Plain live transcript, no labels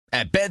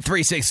At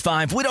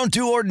Bet365, we don't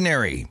do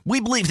ordinary. We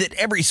believe that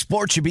every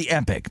sport should be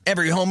epic.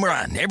 Every home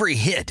run, every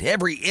hit,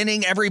 every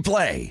inning, every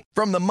play.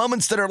 From the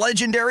moments that are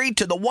legendary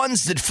to the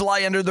ones that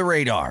fly under the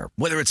radar.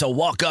 Whether it's a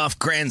walk-off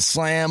grand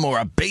slam or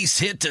a base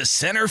hit to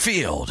center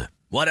field.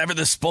 Whatever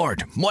the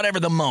sport, whatever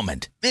the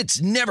moment.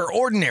 It's never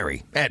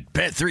ordinary at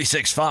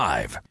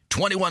Bet365.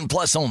 21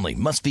 plus only.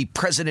 Must be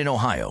present in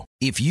Ohio.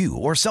 If you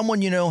or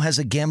someone you know has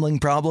a gambling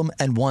problem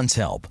and wants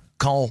help,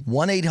 call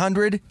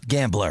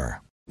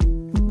 1-800-GAMBLER.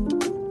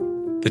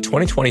 The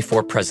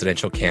 2024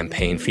 presidential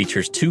campaign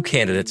features two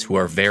candidates who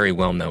are very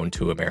well known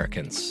to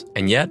Americans.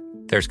 And yet,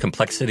 there's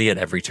complexity at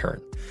every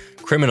turn.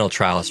 Criminal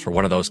trials for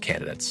one of those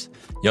candidates.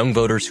 Young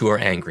voters who are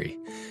angry.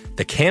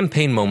 The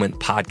Campaign Moment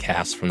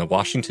podcast from the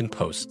Washington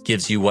Post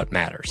gives you what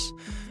matters.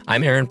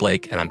 I'm Aaron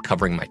Blake, and I'm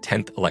covering my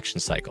 10th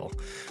election cycle.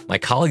 My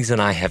colleagues and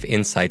I have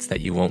insights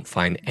that you won't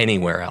find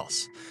anywhere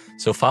else.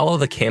 So follow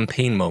The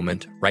Campaign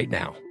Moment right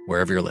now,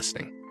 wherever you're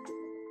listening.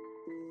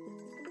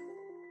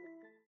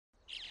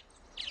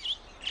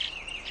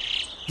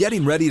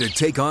 Getting ready to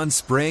take on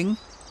spring?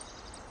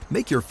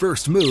 Make your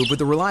first move with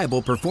the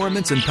reliable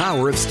performance and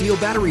power of Steel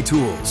battery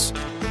tools.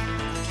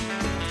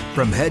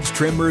 From hedge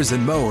trimmers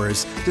and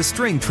mowers to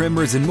string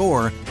trimmers and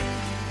more,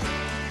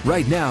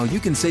 right now you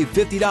can save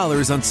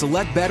 $50 on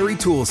select battery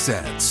tool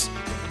sets.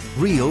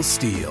 Real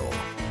Steel.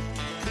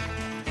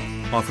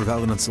 Offer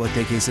valid on select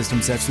AK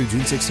system sets through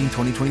June 16,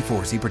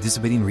 2024. See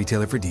participating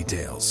retailer for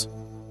details.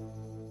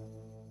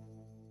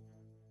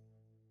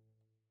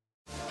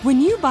 When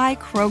you buy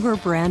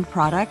Kroger brand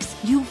products,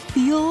 you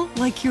feel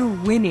like you're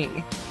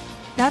winning.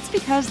 That's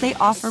because they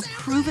offer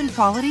proven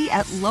quality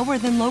at lower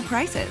than low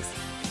prices.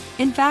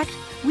 In fact,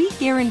 we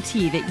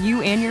guarantee that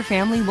you and your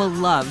family will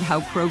love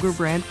how Kroger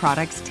brand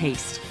products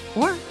taste,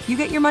 or you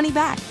get your money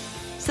back.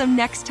 So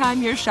next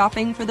time you're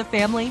shopping for the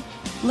family,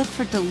 look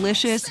for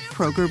delicious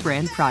Kroger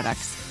brand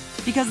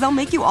products, because they'll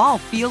make you all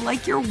feel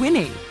like you're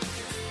winning.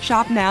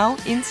 Shop now,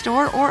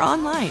 in-store, or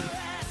online.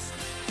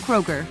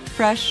 Kroger,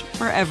 fresh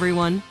for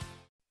everyone.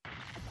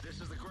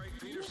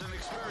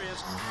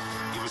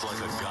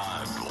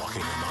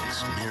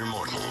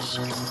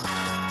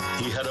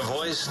 He had a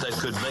voice that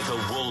could make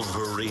a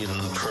wolverine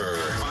purr.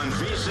 On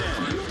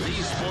VSiN,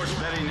 the Sports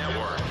Betting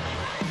Network.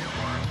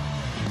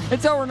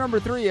 It's hour number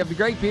 3 of the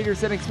Greg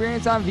Peterson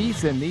Experience on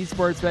VSiN, the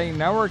Sports Betting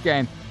Network,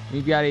 and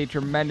we've got a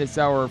tremendous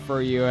hour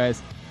for you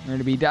as we're going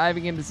to be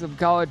diving into some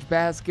college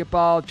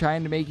basketball,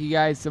 trying to make you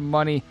guys some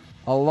money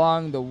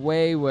along the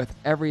way with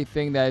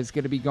everything that is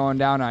going to be going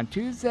down on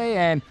Tuesday,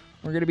 and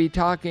we're going to be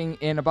talking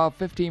in about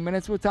 15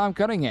 minutes with Tom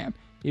Cunningham.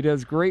 He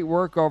does great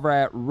work over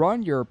at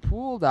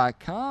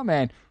runyourpool.com,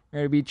 and we're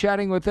going to be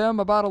chatting with him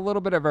about a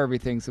little bit of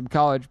everything. Some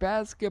college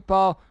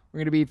basketball. We're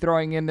going to be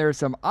throwing in there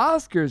some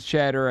Oscars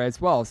chatter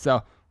as well.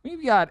 So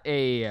we've got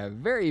a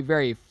very,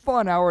 very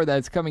fun hour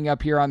that's coming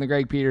up here on the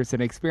Greg Peterson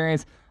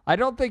Experience. I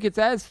don't think it's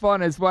as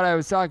fun as what I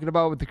was talking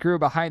about with the crew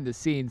behind the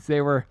scenes.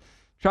 They were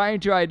trying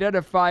to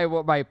identify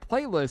what my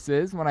playlist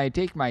is when I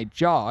take my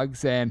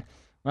jogs, and,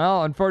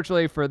 well,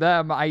 unfortunately for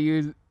them, I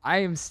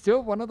am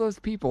still one of those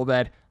people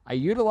that I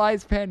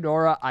utilize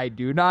Pandora. I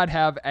do not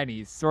have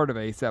any sort of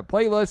a set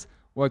playlist.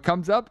 What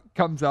comes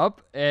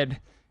up, and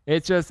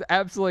it's just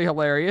absolutely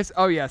hilarious.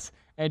 Oh, yes,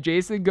 and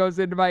Jason goes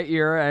into my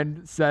ear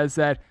and says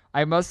that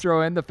I must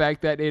throw in the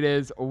fact that it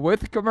is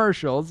with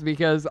commercials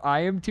because I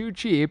am too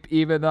cheap,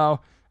 even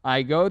though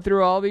I go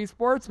through all these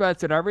sports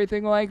bets and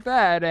everything like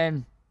that,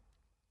 and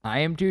I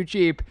am too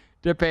cheap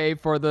to pay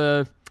for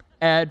the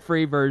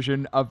ad-free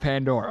version of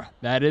Pandora.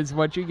 That is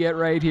what you get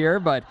right here,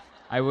 but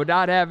I would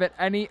not have it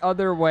any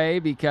other way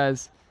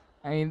because,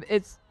 I mean,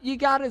 you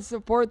got to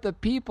support the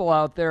people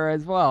out there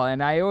as well.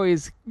 And I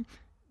always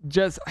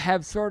just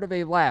have sort of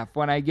a laugh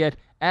when I get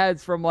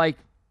ads from, like,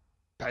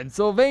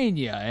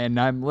 Pennsylvania and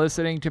I'm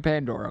listening to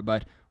Pandora.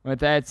 But with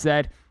that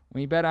said,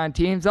 we bet on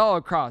teams all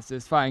across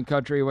this fine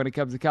country when it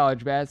comes to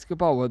college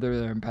basketball, whether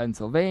they're in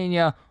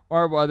Pennsylvania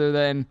or whether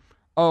than,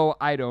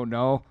 I don't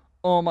know,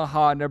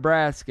 Omaha,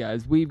 Nebraska,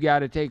 as we've got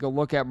to take a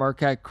look at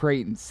Marquette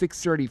Creighton,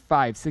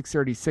 635,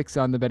 636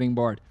 on the betting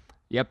board.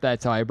 Yep,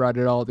 that's how I brought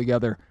it all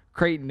together.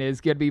 Creighton is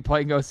going to be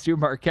playing OSU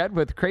Marquette,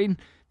 with Creighton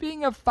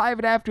being a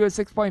 5.5 to a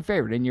 6-point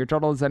favorite, and your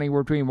total is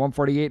anywhere between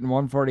 148 and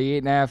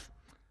 148.5.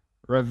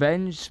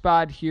 Revenge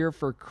spot here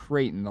for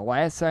Creighton. The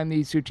last time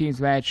these two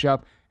teams matched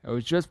up, it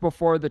was just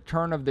before the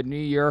turn of the new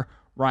year.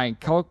 Ryan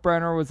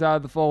Kalkbrenner was out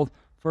of the fold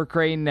for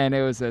Creighton, and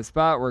it was a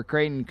spot where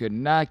Creighton could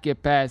not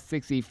get past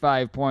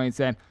 65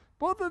 points, and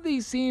both of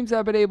these teams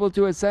have been able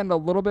to ascend a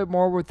little bit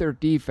more with their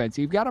defense.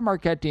 You've got a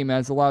Marquette team that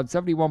has allowed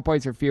 71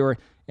 points or fewer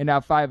in now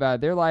 5 out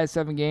of their last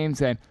 7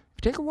 games. And if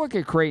you take a look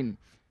at Creighton,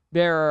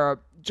 they're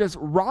just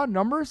raw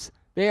numbers.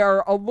 They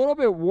are a little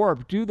bit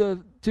warped due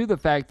to the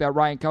fact that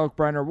Ryan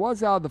Kalkbrenner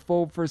was out of the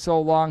fold for so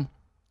long.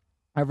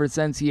 Ever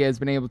since he has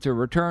been able to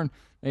return,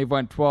 they've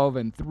went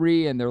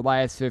 12-3 in their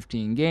last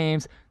 15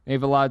 games.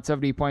 They've allowed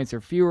 70 points or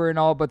fewer in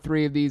all but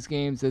 3 of these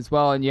games as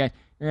well. And yet,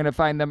 you're going to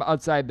find them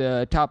outside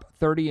the top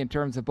 30 in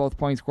terms of both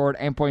points scored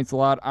and points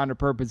allowed on a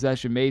per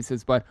possession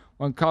basis. But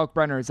when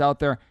Kalkbrenner is out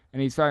there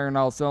and he's firing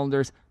all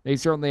cylinders, they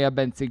certainly have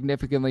been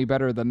significantly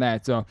better than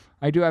that. So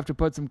I do have to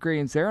put some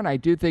credence there, and I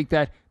do think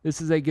that this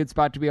is a good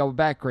spot to be able to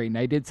back Creighton.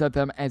 I did set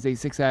them as a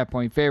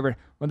 6.5-point favorite.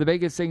 One of the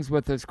biggest things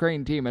with this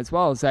Creighton team as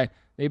well is that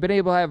they've been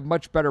able to have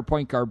much better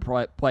point guard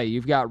play.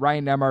 You've got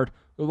Ryan Nembhard,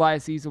 who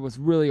last season was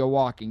really a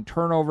walking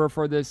turnover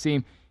for this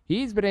team.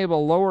 He's been able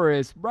to lower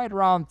his right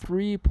around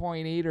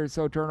 3.8 or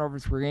so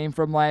turnovers per game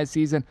from last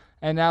season,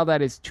 and now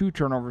that is 2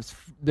 turnovers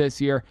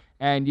this year.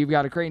 And you've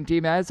got a Creighton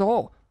team as a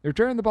whole. They're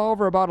turning the ball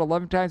over about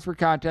 11 times per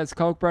contest.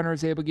 Kalkbrenner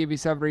is able to give you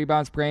 7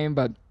 rebounds per game,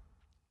 but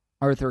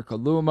Arthur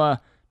Kaluma,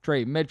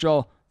 Trey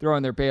Mitchell, throw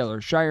in their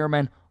Baylor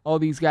Shireman. All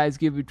these guys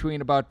give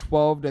between about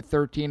 12 to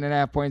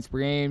 13.5 points per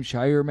game.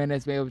 Shireman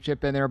has been able to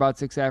chip in there about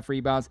 6.5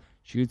 rebounds.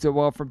 Shoots it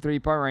well from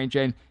three-point range,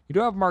 and you do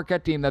have a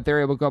Marquette team that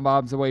they're able to go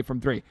bombs away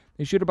from 3.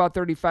 They shoot about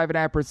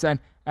 35.5%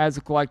 as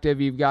a collective.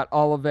 You've got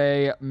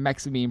Olive,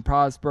 Maximine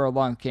Prosper,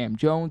 along with Cam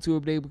Jones, who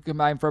have been able to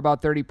combine for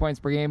about 30 points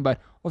per game, but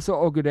also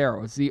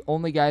Ogudero is the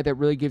only guy that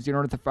really gives you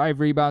north of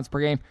 5 rebounds per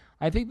game.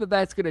 I think that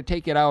that's going to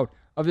take it out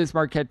of this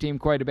Marquette team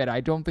quite a bit.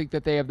 I don't think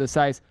that they have the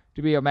size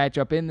to be a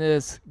matchup in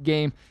this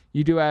game.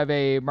 You do have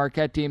a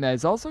Marquette team that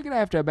is also going to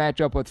have to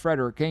match up with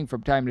Frederick King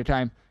from time to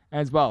time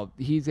as well.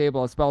 He's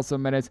able to spell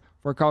some minutes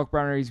for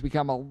Kalkbrenner. He's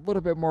become a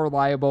little bit more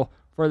reliable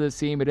for this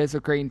team. It is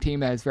a Creighton team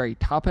that is very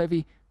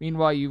top-heavy.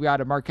 Meanwhile, you've got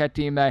a Marquette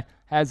team that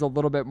has a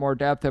little bit more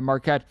depth. And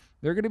Marquette,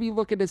 they're going to be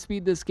looking to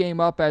speed this game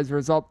up as a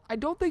result. I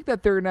don't think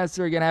that they're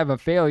necessarily going to have a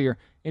failure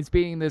in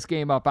speeding this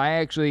game up. I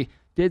actually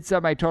did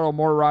set my total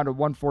more around a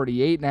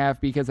 148.5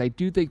 because I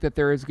do think that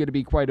there is going to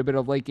be quite a bit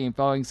of late game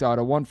fouling. So at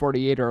a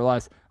 148 or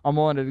less, I'm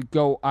willing to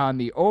go on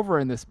the over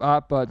in this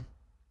spot. But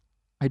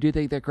I do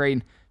think that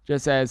Creighton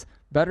just has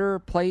better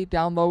play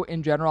down low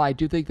in general. I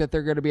do think that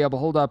they're going to be able to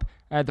hold up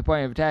at the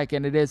point of attack,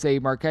 and it is a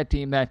Marquette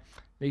team that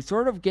they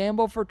sort of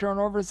gamble for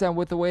turnovers, and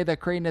with the way that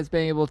Creighton has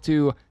been able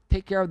to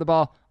take care of the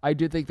ball, I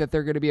do think that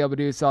they're going to be able to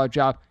do a solid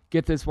job,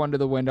 get this one to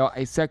the window.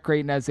 I set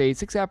Creighton as a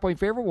 6.5-point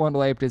favorite, one to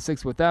lay up to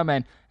 6 with them,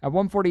 and at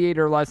 148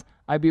 or less,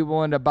 I'd be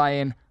willing to buy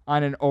in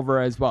on an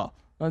over as well.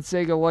 Let's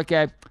take a look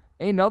at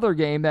another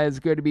game that is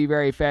going to be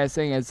very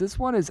fascinating, as this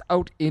one is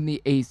out in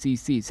the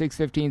ACC,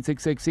 6:15,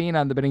 6:16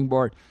 on the betting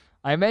board.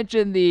 I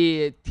mentioned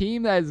the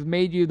team that has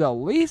made you the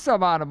least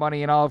amount of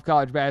money in all of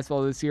college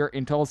basketball this year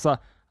in Tulsa.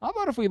 How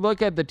about if we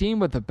look at the team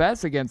with the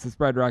best against the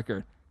spread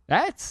record?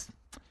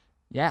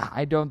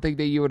 I don't think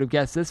that you would have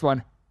guessed this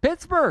one.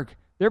 Pittsburgh.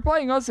 They're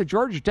playing us at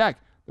Georgia Tech.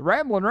 The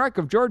Ramblin' Wreck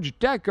of Georgia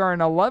Tech are an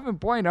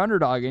 11-point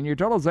underdog, and your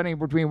total's ending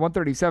between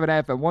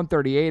 137.5 and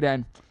 138.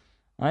 And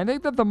I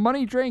think that the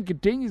money train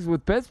continues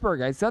with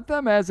Pittsburgh. I set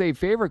them as a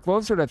favorite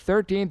closer to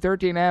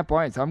 13.5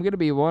 points. I'm going to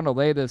be willing to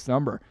lay this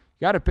number.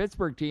 Got a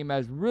Pittsburgh team that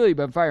has really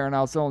been firing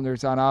all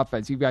cylinders on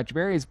offense. You've got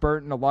Javarius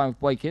Burton along with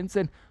Blake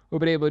Hinson, who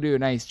have been able to do a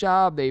nice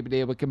job. They've been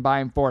able to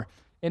combine for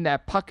in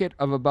that pocket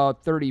of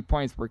about 30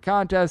 points per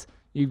contest.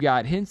 You've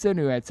got Hinson,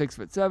 who at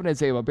 6'7",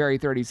 is able to bury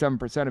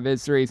 37% of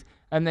his threes.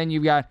 And then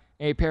you've got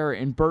a pair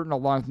in Burton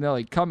along with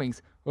Nelly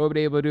Cummings, who have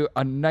been able to do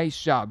a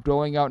nice job,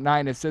 doling out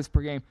 9 assists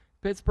per game.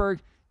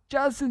 Pittsburgh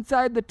just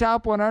inside the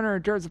top 100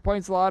 in terms of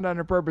points allowed on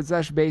a per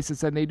possession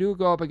basis, and they do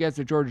go up against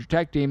a Georgia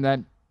Tech team that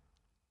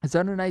has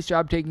done a nice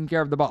job taking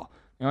care of the ball.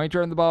 They only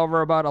turn the ball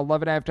over about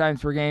 11.5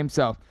 times per game,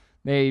 so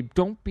they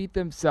don't beat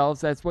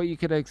themselves. That's what you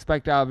could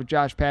expect out of a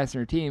Josh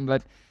Pastner team.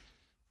 But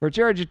for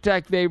Georgia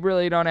Tech, they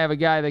really don't have a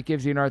guy that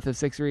gives you north of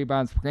 6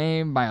 rebounds per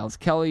game. Miles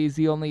Kelly is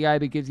the only guy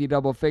that gives you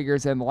double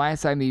figures. And the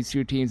last time these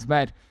two teams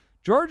met,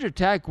 Georgia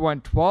Tech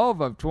went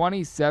 12 of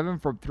 27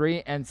 from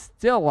 3 and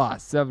still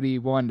lost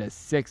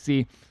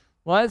 71-60.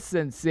 Less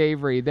than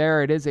savory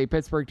there. It is a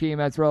Pittsburgh team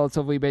that's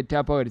relatively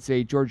mid-tempo. It's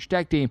a Georgia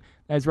Tech team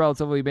that's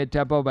relatively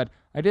mid-tempo, but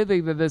I did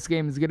think that this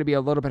game is going to be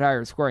a little bit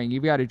higher scoring.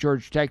 You've got a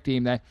Georgia Tech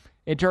team that,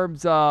 in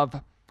terms of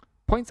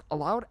points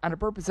allowed on a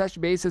per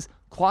possession basis,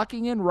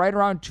 clocking in right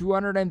around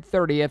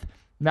 230th.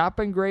 Not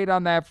been great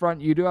on that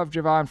front. You do have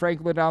Javon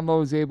Franklin down low,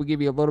 who's able to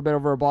give you a little bit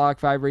over a block,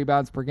 5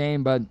 rebounds per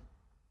game, but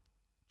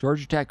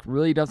Georgia Tech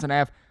really doesn't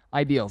have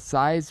ideal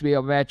size to be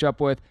able to match up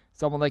with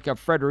someone like a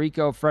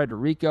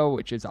Frederico,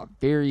 which is a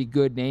very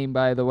good name,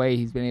 by the way.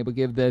 He's been able to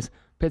give this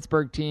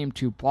Pittsburgh team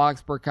 2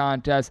 blocks per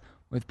contest.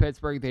 With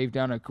Pittsburgh, they've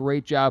done a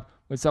great job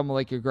with someone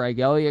like a Greg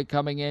Elliott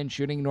coming in,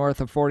 shooting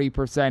north of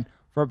 40%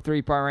 from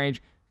 3-point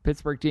range.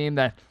 Pittsburgh team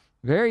that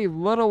very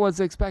little was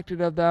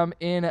expected of them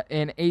in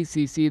an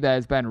ACC that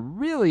has been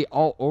really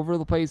all over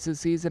the place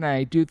this season. And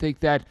I do think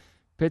that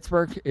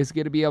Pittsburgh is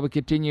going to be able to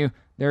continue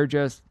their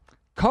just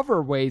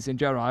cover ways in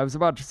general. I was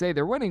about to say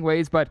their winning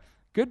ways, but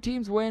good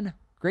teams win.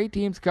 Great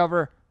teams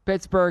cover.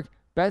 Pittsburgh,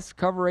 best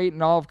cover rate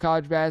in all of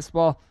college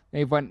basketball.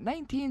 They've went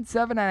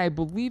 19-7, and I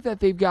believe that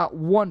they've got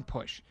 1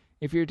 push.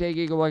 If you're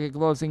taking a look at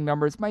closing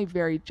numbers, might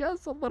vary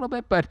just a little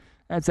bit, but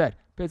that's it.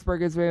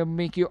 Pittsburgh is going to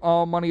make you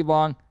all money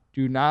long.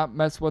 Do not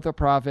mess with a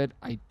profit.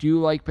 I do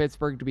like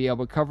Pittsburgh to be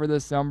able to cover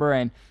this number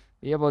and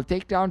be able to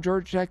take down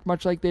Georgia Tech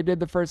much like they did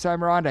the first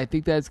time around. I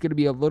think that it's going to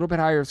be a little bit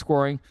higher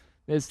scoring.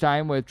 this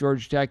time with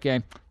Georgia Tech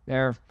and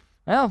their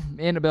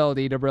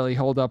inability to really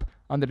hold up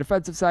on the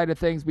defensive side of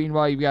things.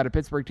 Meanwhile, you've got a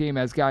Pittsburgh team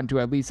that's gotten to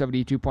at least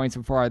 72 points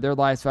so far their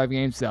last 5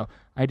 games. So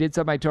I did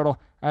set my total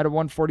at a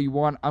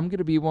 141. I'm going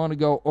to be willing to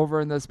go over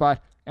in this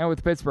spot. And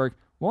with Pittsburgh,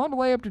 willing to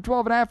lay up to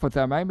 12.5 with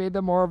them. I made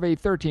them more of a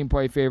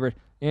 13-point favorite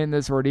in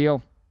this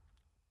ordeal.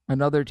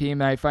 Another team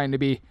that I find to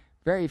be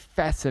very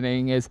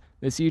fascinating is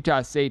this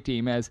Utah State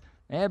team, as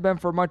they have been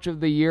for much of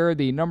the year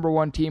the number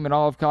 1 team in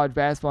all of college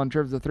basketball in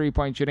terms of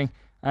three-point shooting,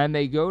 and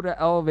they go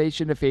to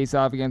Elevation to face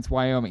off against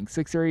Wyoming.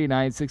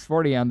 639,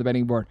 640 on the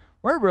betting board.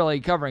 We're really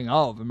covering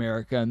all of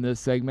America in this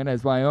segment,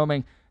 as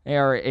Wyoming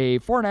are a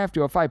 4.5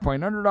 to a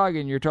 5-point underdog,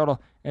 and your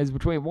total is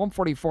between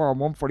 144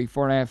 and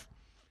 144.5.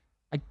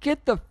 I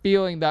get the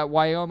feeling that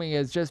Wyoming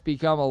has just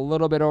become a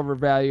little bit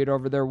overvalued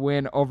over their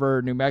win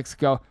over New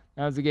Mexico.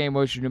 That was a game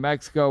which New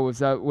Mexico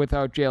was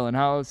without Jalen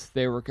House.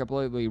 They were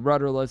completely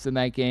rudderless in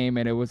that game,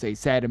 and it was a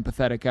sad and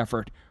pathetic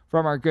effort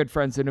from our good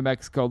friends in New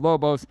Mexico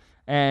Lobos.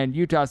 And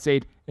Utah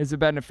State is the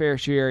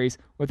beneficiaries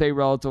with a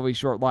relatively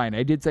short line.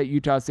 I did set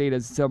Utah State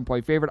as a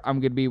 7-point favorite. I'm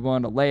going to be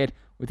willing to lay it.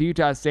 With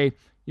Utah State,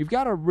 you've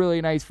got a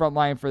really nice front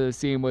line for this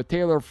team with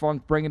Taylor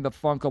Funk bringing the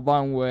funk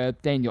along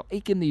with Daniel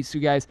Aiken. These two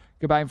guys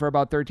combined for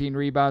about 13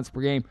 rebounds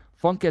per game.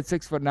 Funk at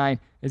 6'9"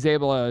 is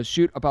able to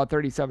shoot about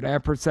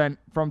 37.5%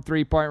 from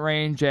three-point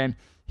range, and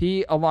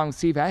he, along with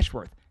Steve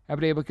Ashworth, have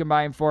been able to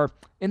combine for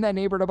in that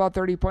neighborhood about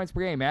 30 points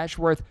per game.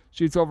 Ashworth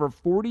shoots over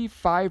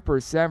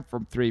 45%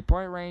 from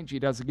three-point range. He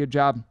does a good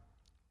job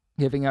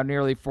giving out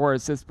nearly 4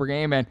 assists per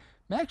game, and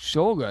Max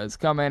Shulga has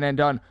come in and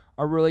done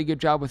a really good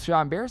job with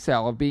Sean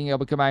Bearsall of being able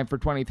to combine for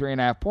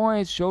 23.5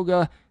 points.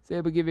 Shulga is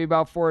able to give you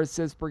about 4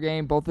 assists per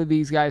game. Both of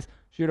these guys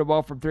shoot a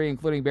well from 3,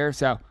 including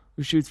Bearsall,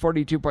 who shoots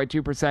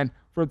 42.2%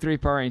 from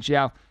three-point range.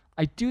 Now,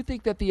 I do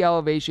think that the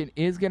elevation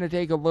is going to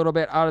take a little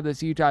bit out of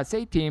this Utah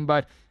State team,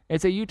 but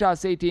it's a Utah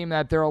State team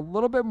that they're a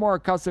little bit more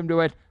accustomed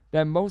to it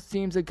than most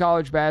teams in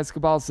college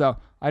basketball, so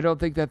I don't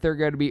think that they're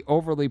going to be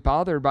overly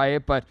bothered by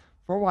it. But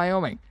for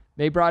Wyoming,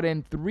 they brought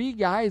in 3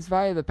 guys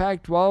via the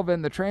Pac-12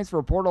 and the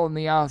transfer portal in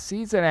the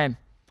offseason, and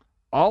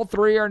all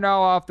 3 are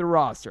now off the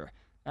roster.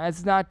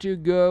 That's not too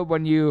good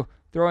when you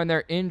throw in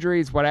their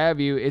injuries, what have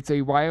you. It's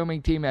a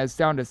Wyoming team that's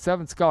down to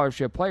 7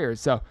 scholarship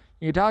players. So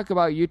you talk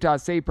about Utah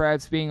State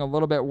perhaps being a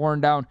little bit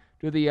worn down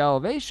to the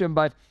elevation,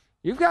 but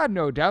you've got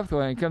no depth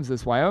when it comes to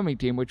this Wyoming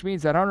team, which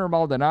means that Hunter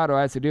Maldonado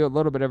has to do a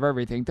little bit of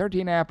everything.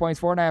 13.5 points,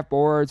 4.5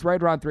 boards,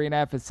 right around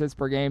 3.5 assists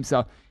per game.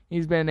 So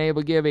he's been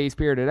able to give a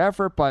spirited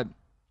effort, but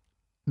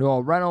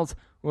Noel Reynolds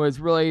was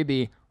really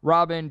the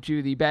Robin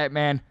to the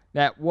Batman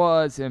that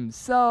was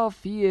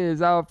himself. He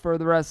is out for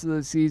the rest of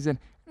the season.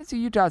 It's a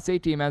Utah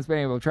State team has been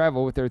able to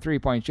travel with their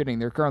three-point shooting.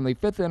 They're currently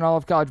 5th in all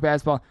of college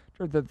basketball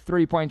for the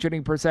three-point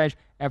shooting percentage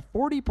at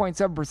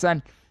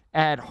 40.7%.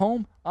 At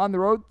home, on the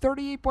road,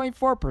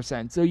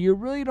 38.4%. So you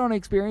really don't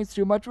experience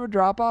too much of a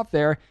drop-off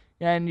there.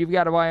 And you've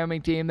got a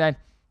Wyoming team that,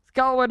 let's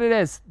call it what it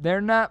is.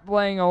 They're not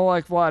playing a whole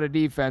heck of a lot of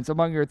defense.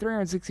 Among your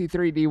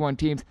 363 D1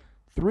 teams,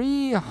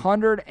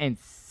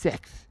 306th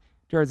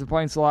in terms of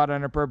points allowed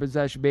on a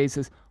per-possession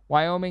basis.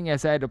 Wyoming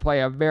has had to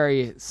play a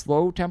very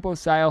slow tempo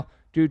style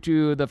due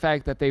to the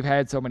fact that they've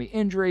had so many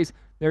injuries.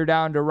 They're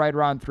down to right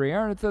around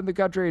 300th in the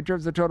country in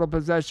terms of total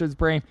possessions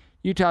per game.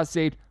 Utah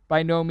State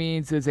by no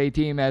means is a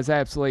team that's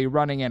absolutely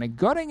running and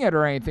gunning it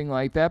or anything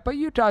like that, but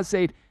Utah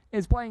State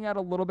is playing at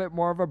a little bit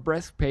more of a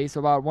brisk pace,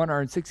 about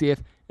 160th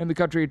in the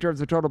country in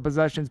terms of total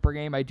possessions per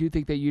game. I do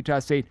think that Utah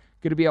State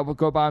going to be able to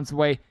go bounce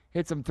away,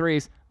 hit some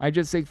threes. I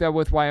just think that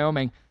with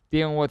Wyoming,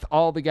 dealing with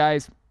all the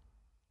guys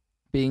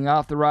being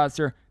off the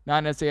roster,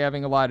 not necessarily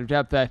having a lot of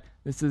depth, that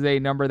this is a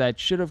number that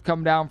should have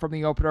come down from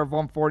the opener of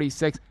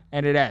 146,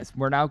 and it has.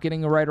 We're now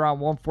getting right around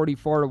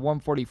 144 to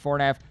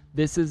 144.5.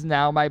 This is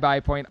now my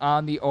buy point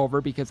on the over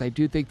because I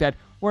do think that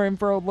we're in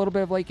for a little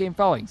bit of late game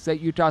falling.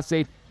 Set Utah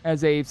State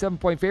as a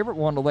 7-point favorite,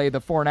 one to lay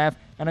the 4.5,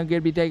 and I'm going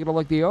to be taking a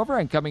look at the over.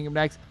 And coming up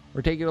next,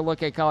 we're taking a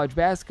look at college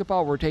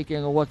basketball, we're taking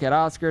a look at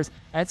Oscars,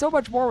 and so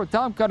much more with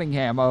Tom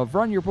Cunningham of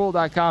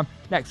RunYourPool.com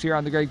next here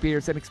on the Greg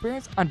Peterson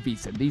Experience on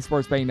VSiN, the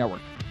Sports Betting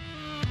Network.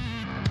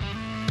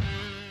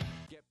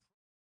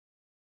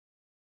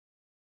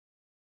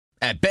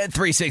 At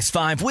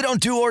Bet365, we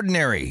don't do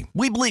ordinary.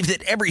 We believe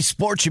that every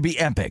sport should be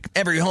epic.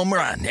 Every home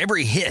run,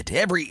 every hit,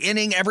 every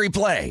inning, every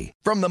play.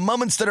 From the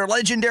moments that are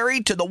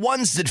legendary to the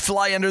ones that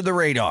fly under the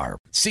radar.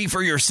 See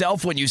for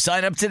yourself when you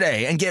sign up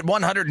today and get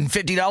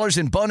 $150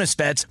 in bonus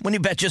bets when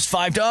you bet just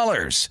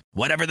 $5.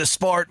 Whatever the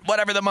sport,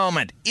 whatever the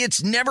moment,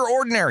 it's never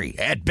ordinary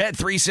at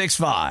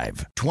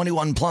Bet365.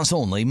 21 plus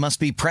only. Must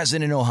be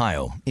present in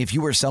Ohio. If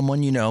you or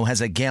someone you know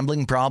has a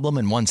gambling problem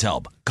and wants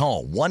help,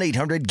 call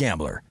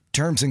 1-800-GAMBLER.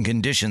 Terms and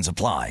conditions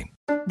apply.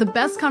 The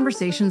best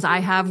conversations I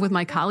have with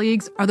my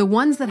colleagues are the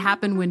ones that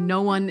happen when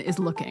no one is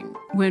looking,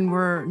 when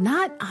we're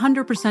not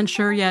 100%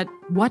 sure yet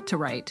what to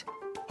write.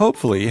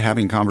 Hopefully,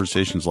 having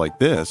conversations like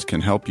this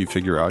can help you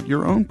figure out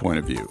your own point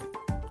of view.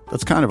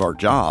 That's kind of our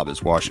job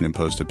as Washington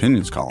Post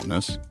opinions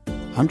columnists.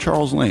 I'm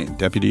Charles Lane,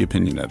 Deputy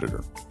Opinion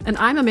Editor. And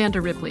I'm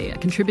Amanda Ripley, a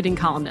contributing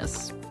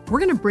columnist. We're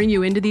going to bring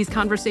you into these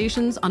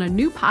conversations on a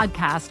new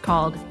podcast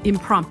called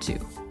Impromptu.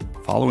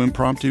 Follow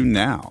Impromptu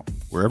now,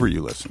 wherever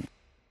you listen.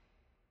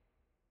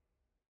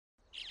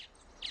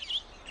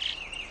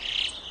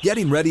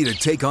 Getting ready to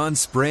take on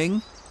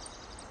spring?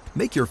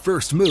 Make your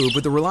first move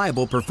with the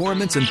reliable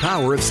performance and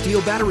power of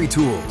Steel battery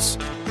tools.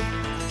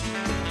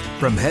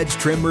 From hedge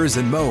trimmers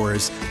and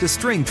mowers to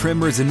string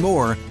trimmers and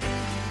more,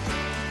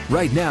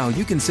 right now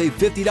you can save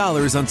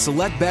 $50 on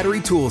select battery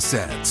tool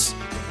sets.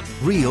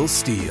 Real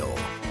Steel.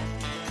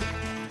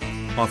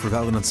 Offer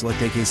valid on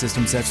select AK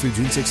system sets through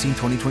June 16,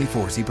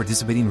 2024. See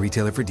participating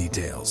retailer for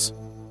details.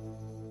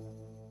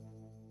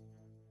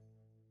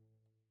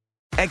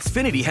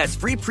 Xfinity has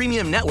free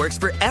premium networks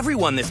for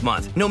everyone this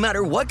month, no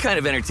matter what kind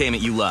of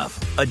entertainment you love.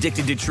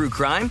 Addicted to true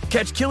crime?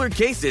 Catch killer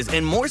cases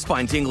and more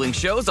spine-tingling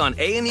shows on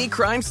A&E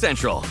Crime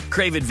Central.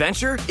 Crave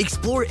adventure?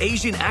 Explore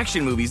Asian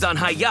action movies on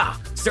Hi-Ya.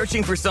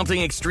 Searching for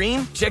something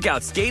extreme? Check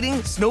out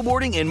skating,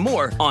 snowboarding, and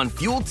more on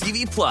Fuel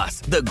TV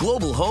Plus, the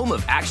global home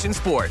of action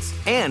sports.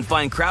 And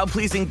find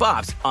crowd-pleasing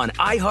bops on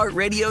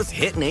iHeartRadio's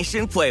Hit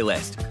Nation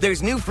playlist.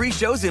 There's new free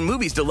shows and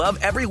movies to love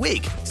every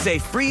week. Say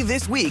free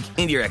this week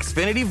in your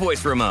Xfinity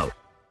voice remote.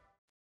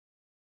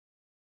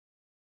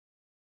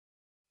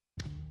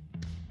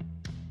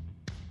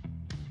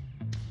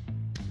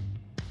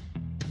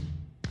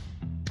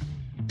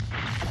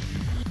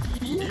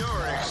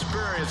 You're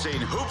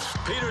experiencing Hoops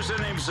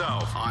Peterson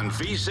himself on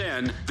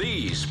VSiN,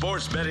 the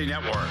Sports Betting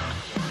Network.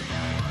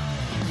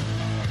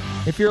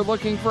 If you're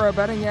looking for a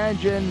betting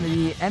edge in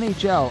the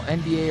NHL,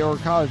 NBA, or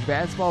college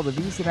basketball, the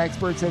VSiN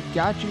experts have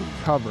got you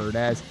covered.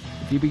 As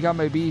if you become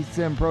a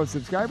VSiN Pro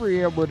subscriber,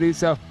 you're able to do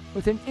so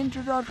with an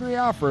introductory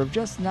offer of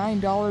just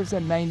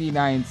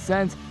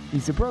 $9.99.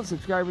 VSiN Pro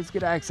subscribers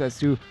get access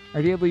to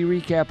our daily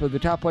recap of the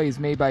top plays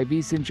made by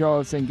VSiN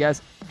show-hosts and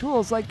guests,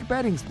 tools like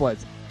betting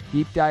splits,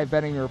 deep dive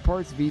betting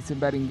reports, VSiN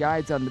betting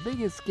guides on the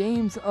biggest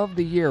games of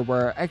the year,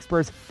 where our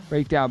experts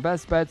break down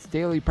best bets,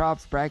 daily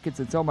props, brackets,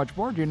 and so much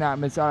more. Do not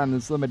miss out on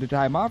this limited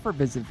time offer.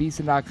 Visit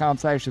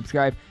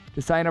VSiN.com/subscribe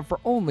to sign up for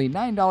only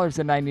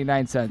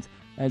 $9.99.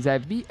 That's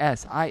at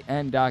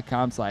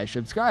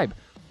VSIN.com/subscribe.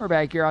 We're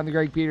back here on the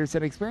Greg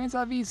Peterson Experience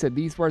on VSiN,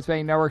 the Sports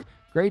Betting Network.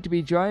 Great to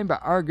be joined by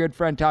our good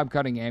friend Tom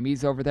Cunningham.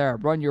 He's over there at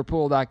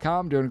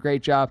runyourpool.com doing a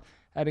great job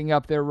heading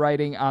up their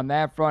writing on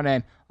that front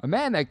end. A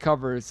man that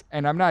covers,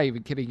 and I'm not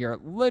even kidding here,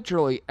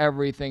 literally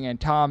everything. And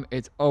Tom,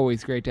 it's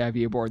always great to have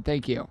you aboard.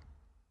 Thank you.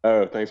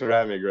 Oh, thanks for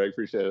having me, Greg.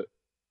 Appreciate it.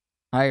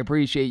 I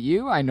appreciate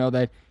you. I know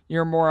that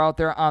you're more out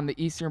there on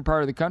the eastern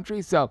part of the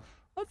country. So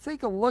let's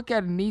take a look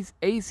at an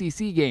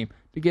ACC game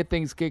to get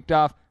things kicked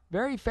off.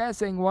 Very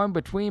fascinating one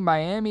between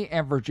Miami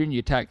and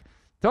Virginia Tech.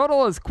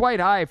 Total is quite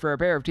high for a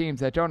pair of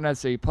teams that don't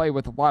necessarily play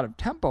with a lot of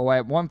tempo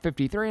at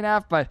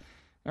 153.5, but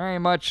very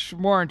much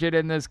warranted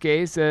in this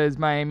case, as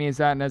Miami has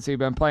not necessarily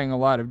been playing a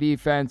lot of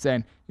defense,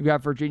 and you've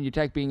got Virginia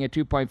Tech being a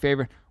 2-point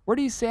favorite. Where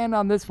do you stand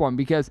on this one?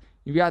 Because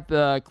you've got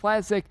the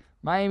classic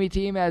Miami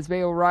team as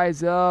they will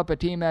rise up, a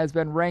team that has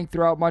been ranked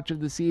throughout much of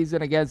the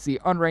season against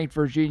the unranked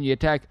Virginia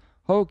Tech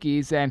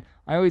Hokies, and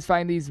I always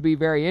find these to be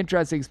very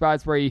interesting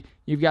spots where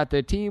you've got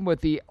the team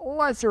with the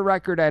lesser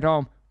record at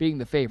home being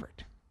the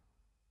favorite.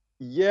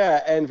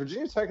 Yeah, and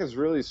Virginia Tech has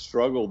really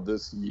struggled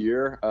this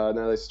year.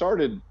 Now, they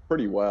started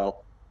pretty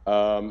well,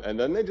 and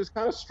then they just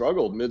kind of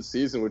struggled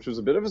mid-season, which was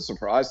a bit of a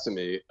surprise to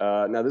me.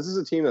 Now, this is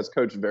a team that's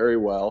coached very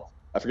well.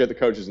 I forget the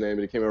coach's name,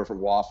 but he came over from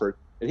Wofford,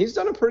 and he's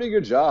done a pretty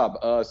good job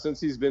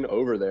since he's been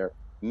over there.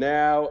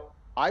 Now,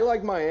 I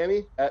like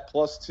Miami at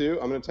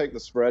 +2. I'm going to take the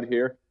spread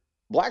here.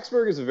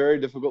 Blacksburg is a very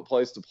difficult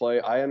place to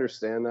play. I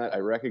understand that. I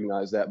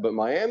recognize that. But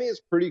Miami is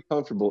pretty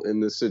comfortable in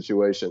this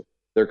situation.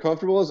 They're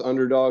comfortable as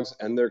underdogs,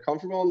 and they're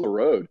comfortable on the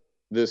road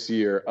this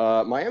year.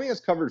 Miami has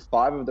covered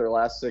 5 of their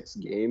last 6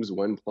 games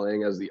when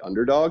playing as the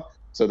underdog,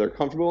 so they're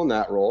comfortable in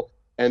that role.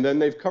 And then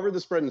they've covered the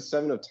spread in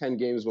 7 of 10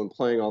 games when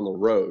playing on the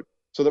road.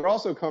 So they're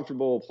also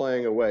comfortable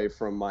playing away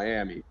from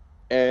Miami.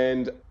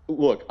 And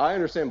look, I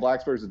understand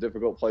Blacksburg is a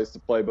difficult place to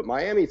play, but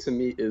Miami, to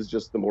me, is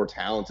just the more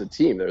talented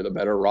team. They're the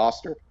better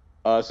roster.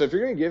 So if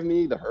you're going to give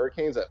me the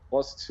Hurricanes at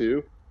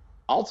 +2,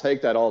 I'll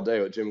take that all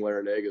day with Jim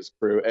Laranaga's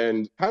crew.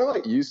 And kind of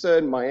like you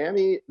said,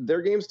 Miami,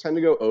 their games tend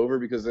to go over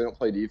because they don't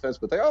play defense,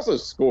 but they also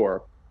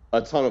score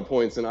a ton of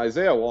points. And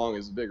Isaiah Wong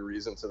is a big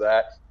reason to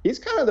that. He's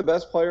kind of the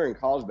best player in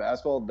college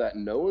basketball that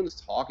no one's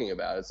talking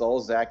about. It's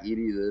all Zach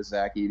Edey this,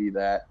 Zach Edey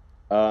that.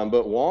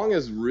 But Wong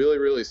is really,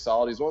 really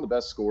solid. He's one of the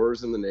best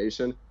scorers in the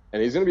nation,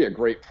 and he's going to be a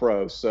great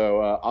pro.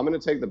 So I'm going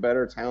to take the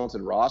better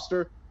talented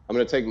roster. I'm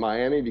going to take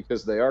Miami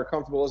because they are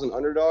comfortable as an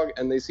underdog,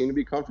 and they seem to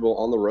be comfortable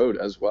on the road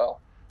as well.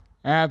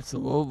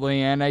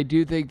 Absolutely, and I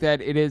do think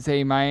that it is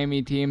a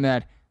Miami team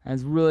that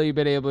has really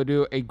been able to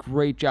do a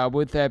great job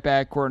with that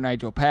backcourt.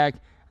 Nigel Pack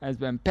has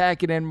been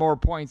packing in more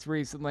points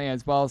recently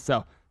as well,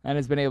 so that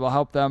has been able to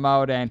help them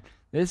out, and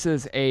this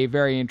is a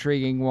very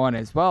intriguing one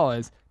as well,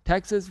 as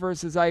Texas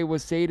versus Iowa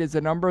State is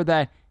a number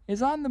that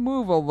is on the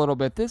move a little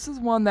bit. This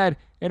is one that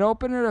it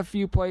opened at a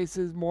few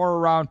places, more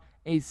around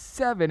a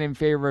 7 in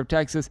favor of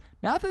Texas.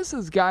 Now this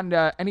has gotten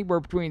to anywhere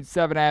between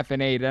 7.5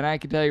 and 8, and I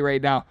can tell you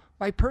right now,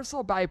 my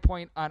personal buy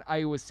point on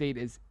Iowa State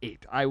is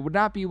 8. I would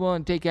not be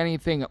willing to take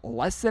anything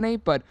less than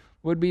 8, but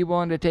would be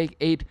willing to take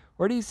 8.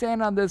 Where do you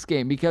stand on this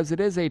game? Because it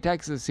is a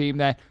Texas team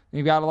that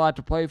they've got a lot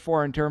to play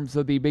for in terms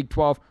of the Big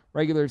 12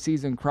 regular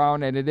season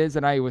crown, and it is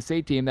an Iowa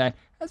State team that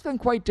has been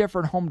quite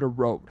different home to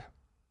road.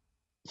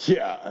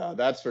 Yeah,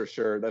 that's for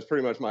sure. That's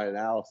pretty much my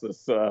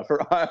analysis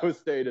for Iowa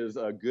State is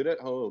good at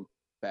home,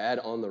 bad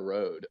on the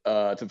road,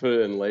 to put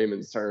it in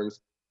layman's terms.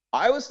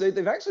 Iowa State,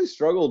 they've actually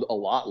struggled a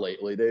lot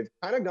lately. They've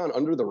kind of gone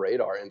under the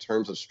radar in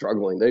terms of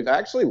struggling. They've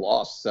actually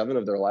lost 7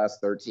 of their last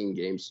 13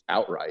 games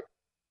outright.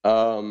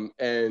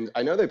 And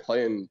I know they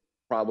play in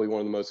probably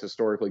one of the most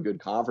historically good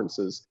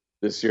conferences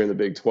this year in the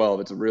Big 12.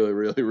 It's a really,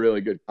 really,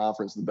 really good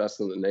conference, the best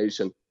in the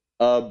nation.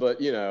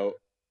 But, you know,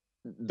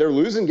 they're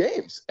losing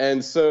games.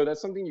 And so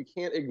that's something you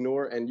can't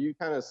ignore. And you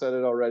kind of said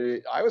it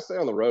already. Iowa State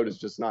on the road is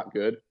just not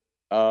good.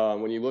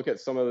 When you look at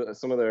some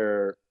of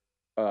their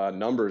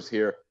numbers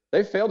here,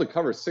 they failed to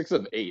cover 6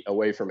 of 8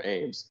 away from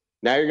Ames.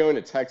 Now you're going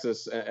to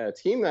Texas, a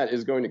team that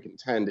is going to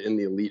contend in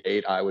the Elite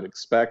 8, I would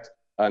expect.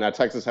 Now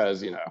Texas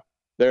has, you know,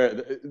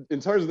 they're in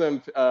terms of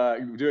them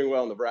doing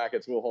well in the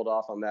brackets, we'll hold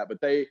off on that. But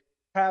they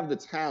have the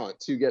talent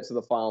to get to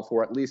the Final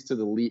Four, at least to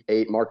the Elite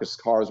 8. Marcus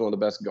Carr is one of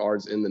the best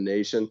guards in the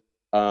nation.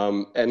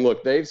 And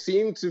look, they've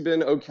seemed to have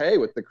been okay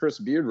with the Chris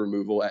Beard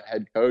removal at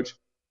head coach.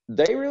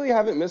 They really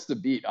haven't missed a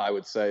beat, I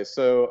would say.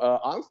 So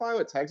I'm fine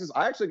with Texas.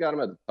 I actually got them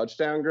at the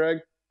touchdown,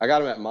 Greg. I got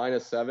them at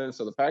 -7.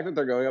 So the fact that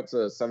they're going up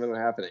to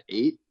 7.5 and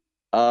 8,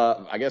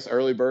 I guess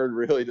early bird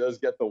really does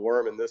get the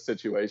worm in this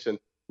situation.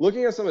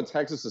 Looking at some of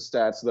Texas's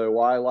stats, though,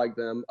 why I like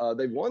them,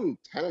 they've won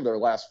 10 of their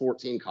last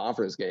 14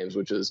 conference games,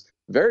 which is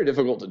very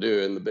difficult to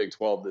do in the Big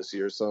 12 this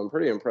year. So I'm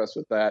pretty impressed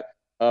with that.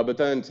 But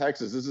then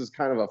Texas, this is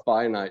kind of a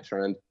finite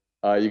trend.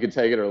 You can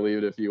take it or leave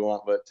it if you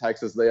want. But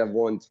Texas, they have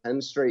won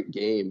 10 straight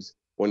games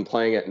when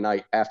playing at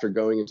night after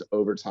going into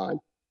overtime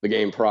the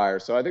game prior.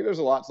 So I think there's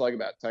a lot to like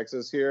about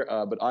Texas here.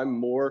 But I'm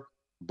more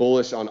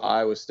bullish on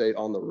Iowa State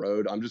on the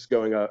road. I'm just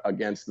going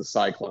against the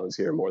Cyclones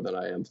here more than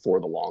I am for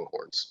the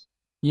Longhorns.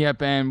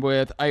 Yep, and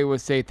with Iowa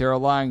State, they're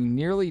allowing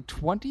nearly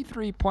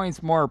 23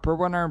 points more per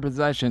 100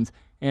 possessions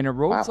in a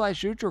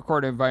road/neutral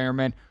court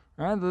environment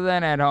rather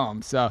than at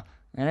home. So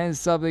that is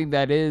something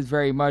that is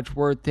very much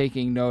worth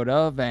taking note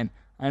of. And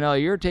I know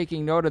you're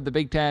taking note of the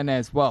Big Ten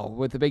as well.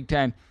 With the Big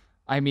Ten,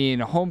 I mean,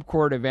 home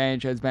court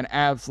advantage has been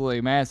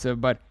absolutely massive.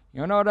 But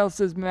you know what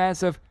else is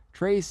massive?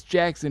 Trayce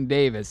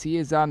Jackson-Davis. He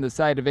is on the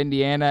side of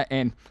Indiana,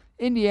 and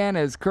Indiana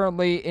is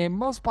currently in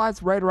most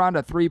spots right around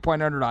a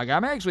 3-point underdog.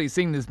 I'm actually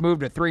seeing this move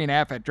to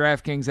 3.5 at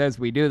DraftKings as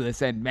we do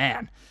this, and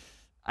man,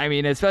 I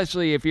mean,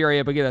 especially if you're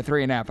able to get a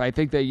 3.5, I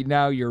think that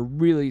now you're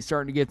really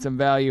starting to get some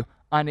value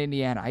on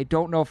Indiana. I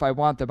don't know if I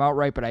want them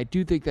outright, but I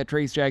do think that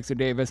Trayce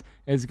Jackson-Davis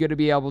is going to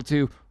be able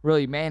to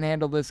really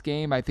manhandle this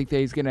game. I think that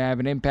he's going to have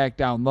an impact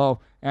down low,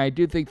 and I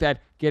do think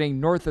that getting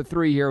north of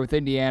 3 here with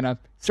Indiana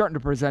starting to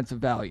present some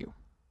value.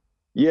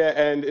 Yeah,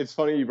 and it's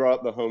funny you brought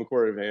up the home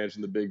court advantage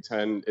in the Big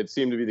Ten. It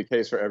seemed to be the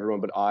case for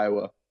everyone but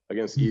Iowa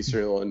against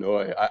Eastern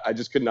Illinois. I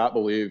just could not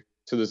believe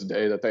to this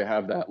day that they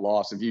have that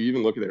loss. If you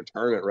even look at their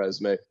tournament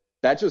resume,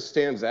 that just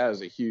stands out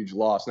as a huge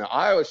loss. Now,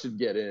 Iowa should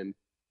get in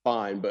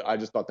fine, but I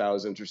just thought that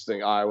was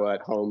interesting. Iowa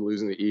at home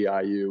losing to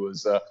EIU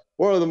was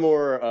one of the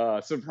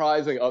more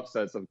surprising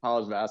upsets of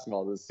college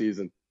basketball this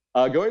season.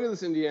 Going to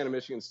this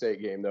Indiana-Michigan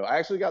State game, though, I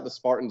actually got the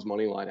Spartans'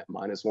 money line at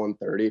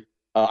 -130.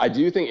 I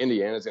do think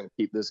Indiana's going to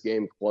keep this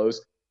game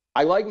close.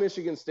 I like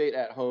Michigan State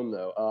at home,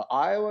 though.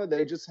 Iowa,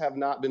 they just have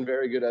not been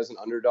very good as an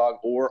underdog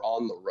or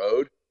on the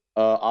road.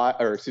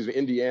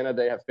 Indiana,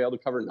 they have failed to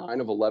cover 9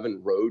 of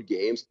 11 road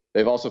games.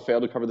 They've also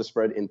failed to cover the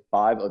spread in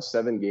 5 of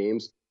 7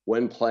 games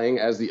when playing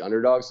as the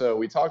underdog. So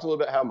we talked a little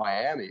bit how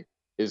Miami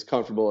is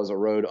comfortable as a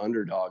road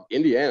underdog.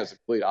 Indiana's the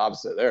complete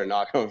opposite. They're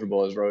not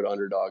comfortable as road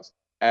underdogs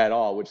at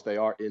all, which they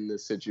are in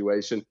this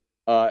situation.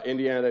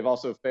 Indiana, they've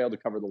also failed to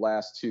cover the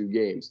last 2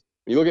 games.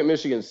 When you look at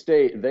Michigan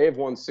State, they have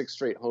won 6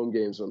 straight home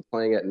games when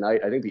playing at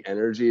night. I think the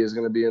energy is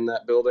going to be in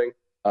that building.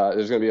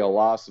 There's going to be a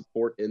lot of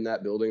support in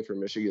that building for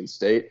Michigan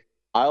State.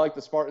 I like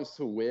the Spartans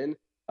to win,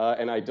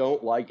 and I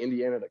don't like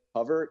Indiana to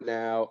cover.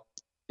 Now,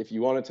 if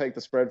you want to take the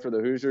spread for the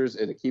Hoosiers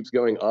and it keeps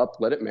going up,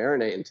 let it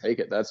marinate and take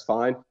it. That's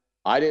fine.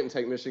 I didn't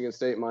take Michigan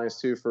State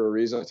 -2 for a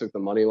reason. I took the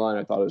money line.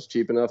 I thought it was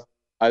cheap enough.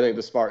 I think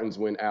the Spartans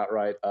win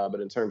outright, but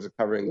in terms of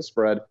covering the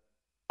spread,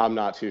 I'm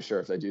not too sure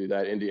if they do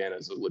that.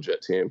 Indiana's a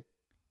legit team.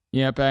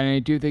 Yep, and I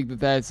do think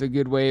that that's a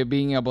good way of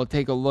being able to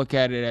take a look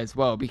at it as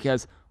well,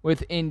 because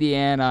with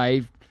Indiana,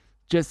 I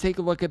just take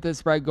a look at the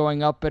spread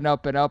going up and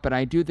up and up, and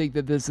I do think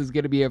that this is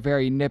going to be a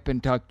very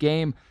nip-and-tuck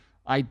game.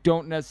 I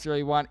don't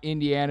necessarily want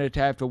Indiana to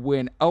have to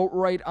win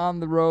outright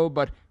on the road,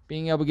 but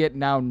being able to get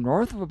now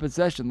north of a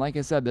possession, like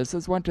I said, this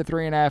has went to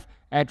 3.5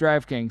 at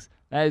DraftKings.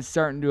 That is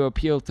starting to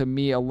appeal to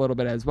me a little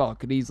bit as well.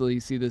 Could easily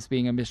see this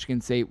being a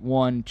Michigan State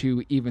 1,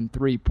 2, even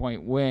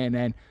 3-point win,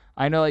 and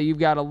I know that you've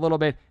got a little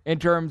bit in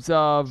terms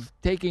of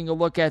taking a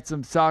look at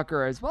some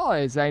soccer, as well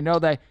as I know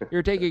that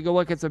you're taking a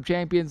look at some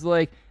Champions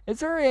League. Is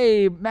there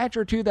a match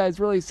or two that is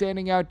really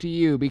standing out to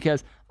you?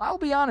 Because I'll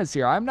be honest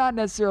here, I'm not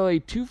necessarily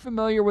too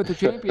familiar with the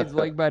Champions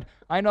League, but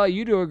I know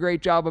you do a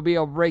great job of being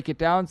able to break it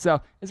down.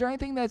 So is there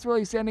anything that's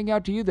really standing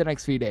out to you the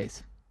next few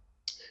days?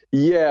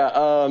 Yeah,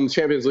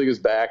 Champions League is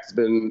back. It's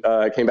been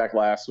came back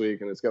last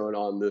week, and it's going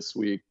on this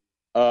week.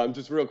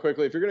 Just real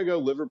quickly, if you're going to go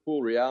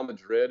Liverpool, Real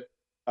Madrid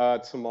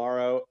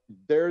tomorrow,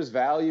 there's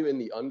value in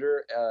the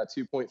under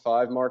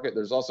 2.5 market.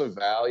 There's also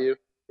value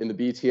in the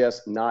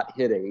BTS not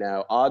hitting.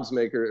 Now, odds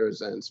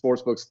makers and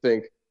sportsbooks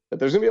think that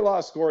there's going to be a lot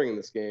of scoring in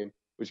this game,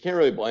 which you can't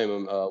really blame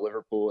them.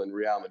 Liverpool and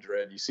Real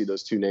Madrid, you see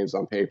those two names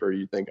on paper,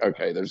 you think,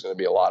 okay, there's going to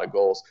be a lot of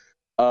goals.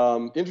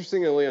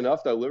 Interestingly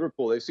enough, though,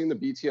 Liverpool, they've seen the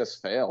BTS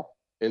fail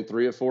in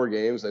 3 of 4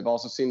 games. They've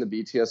also seen the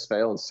BTS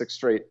fail in 6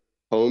 straight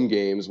home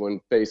games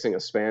when facing a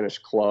Spanish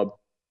club.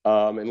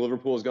 And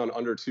Liverpool has gone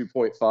under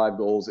 2.5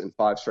 goals in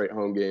 5 straight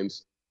home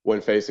games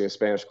when facing a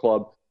Spanish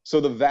club. So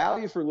the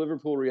value for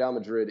Liverpool Real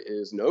Madrid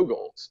is no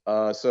goals.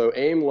 So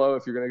aim low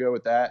if you're going to go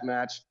with that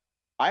match.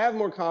 I have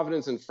more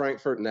confidence in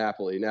Frankfurt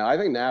Napoli. Now, I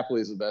think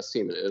Napoli is the best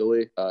team in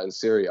Italy in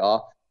Serie A,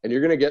 and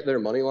you're going to get their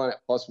money line at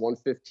plus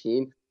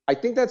 115. I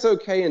think that's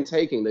okay in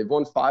taking. They've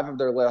won 5 of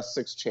their last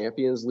 6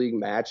 Champions League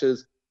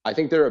matches. I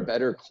think they're a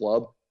better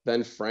club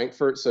than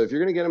Frankfurt. So if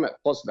you're going to get them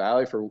at plus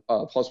value for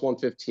plus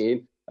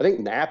 115, I think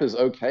Nap is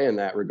okay in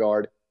that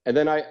regard. And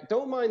then I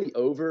don't mind the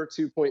over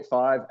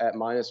 2.5 at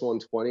minus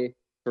 120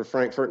 for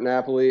Frankfurt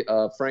Napoli.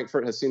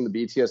 Frankfurt has seen the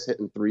BTS hit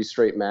in 3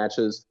 straight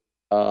matches.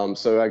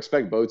 So I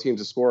expect both teams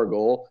to score a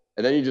goal.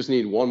 And then you just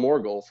need one more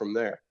goal from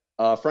there.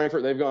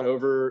 Frankfurt, they've gone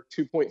over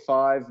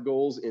 2.5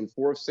 goals in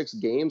 4 of 6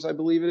 games, I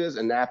believe it is.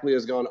 And Napoli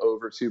has gone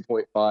over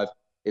 2.5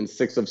 in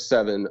 6 of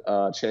 7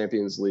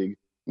 Champions League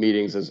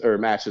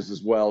matches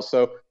as well.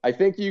 So I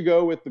think you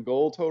go with the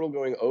goal total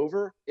going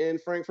over in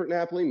Frankfurt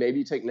Napoli. Maybe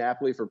you take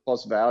Napoli for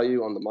plus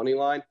value on the money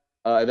line.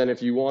 And then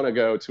if you want to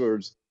go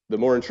towards the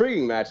more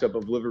intriguing matchup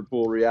of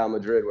Liverpool Real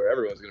Madrid, where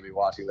everyone's going to be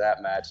watching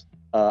that match,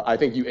 I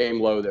think you aim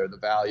low there. The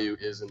value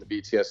is in the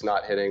BTS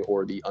not hitting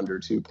or the under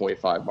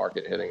 2.5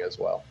 market hitting as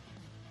well.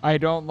 I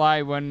don't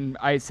lie when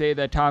I say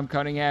that Tom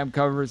Cunningham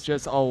covers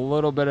just a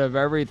little bit of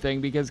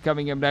everything, because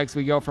coming up next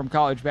we go from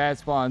college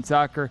basketball and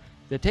soccer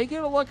to taking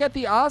a look at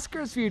the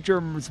Oscars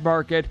futures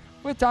market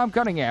with Tom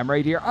Cunningham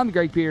right here on the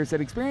Greg Peterson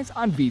Experience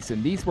on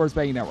VSiN, the Sports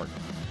Betting Network.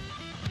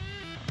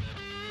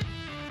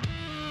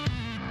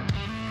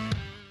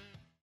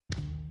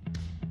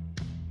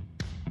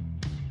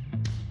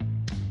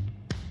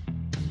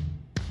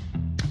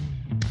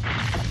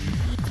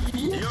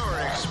 You're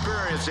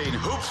experiencing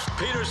Hoops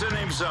Peterson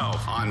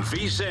himself on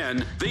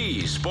VSiN,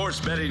 the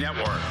Sports Betting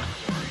Network.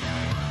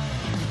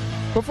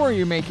 Before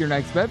you make your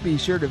next bet, be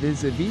sure to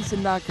visit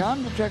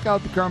VSiN.com to check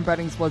out the current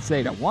betting splits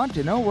data. Want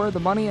to know where the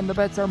money and the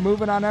bets are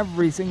moving on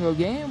every single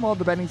game? Well,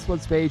 the betting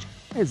splits page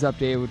is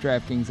updated with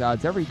DraftKings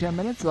odds every 10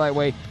 minutes, so that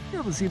way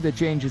you're able to see the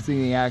changes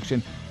in the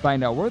action,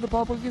 find out where the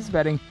public is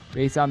betting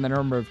based on the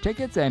number of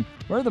tickets, and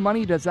where the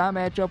money does not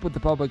match up with the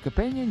public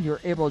opinion. You're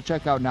able to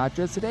check out not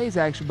just today's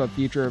action, but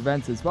future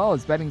events as well.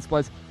 As betting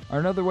splits are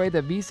another way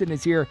that VSiN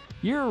is here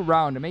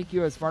year-round to make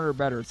you a smarter,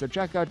 better. So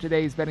check out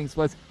today's betting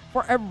splits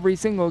for every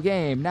single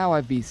game now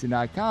at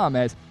VSiN.com,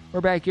 as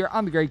we're back here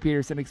on the Greg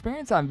Peterson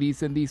Experience on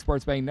VSiN, the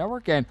Sports Betting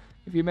Network. And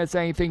if you missed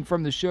anything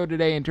from the show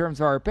today in terms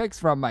of our picks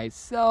from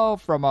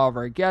myself, from all of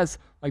our guests,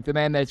 like the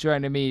man that's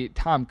joining me,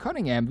 Tom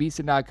Cunningham,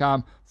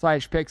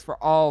 VSiN.com/picks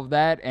for all of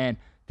that. And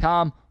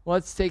Tom,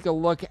 let's take a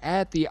look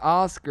at the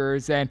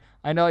Oscars. And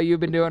I know you've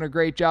been doing a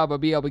great job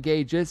of being able to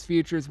gauge this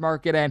futures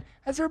market. And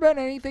has there been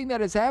anything that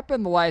has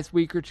happened the last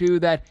week or two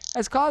that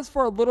has caused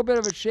for a little bit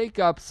of a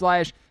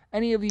shakeup /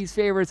 any of these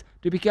favorites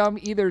to become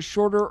either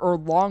shorter or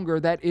longer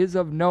that is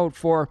of note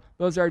for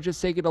those that are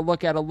just taking a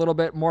look at a little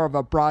bit more of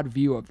a broad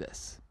view of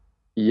this?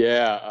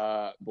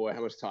 Yeah, boy,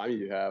 how much time do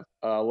you have?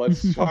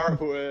 Let's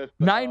start with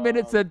 9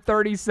 minutes and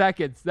 30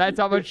 seconds. That's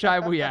how much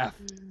time we have.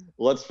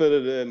 Let's fit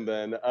it in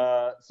then.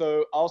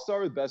 So I'll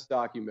start with best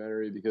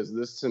documentary, because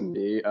this, to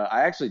me,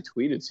 I actually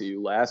tweeted to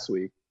you last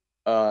week.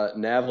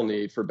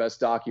 Navalny for best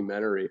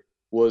documentary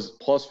was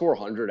plus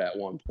 400 at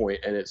one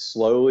point, and it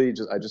slowly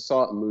I just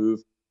saw it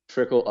move,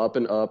 trickle up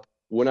and up.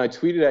 When I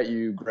tweeted at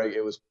you, Greg,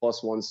 it was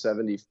plus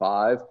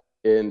 175,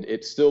 and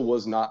it still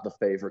was not the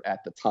favorite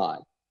at the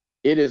time.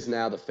 It is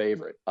now the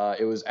favorite.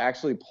 It was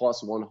actually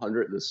plus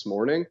 100 this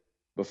morning.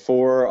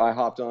 Before I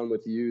hopped on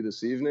with you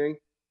this evening,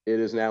 it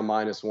is now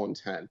minus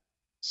 110.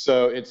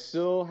 So it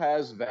still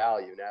has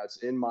value. Now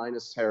it's in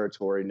minus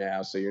territory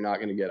now, so you're not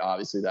going to get,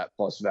 obviously, that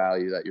plus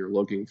value that you're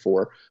looking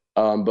for.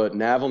 But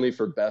Navalny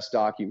for best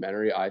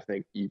documentary, I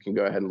think you can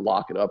go ahead and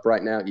lock it up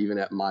right now, even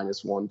at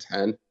minus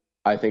 110.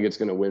 I think it's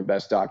going to win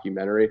best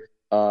documentary.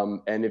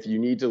 And if you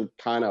need to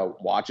kind of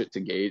watch it to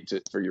gauge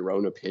it for your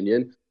own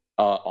opinion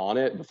on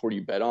it before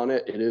you bet on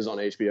it, it is on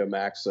HBO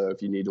Max. So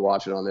if you need to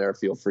watch it on there,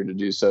 feel free to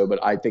do so.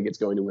 But I think it's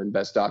going to win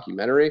best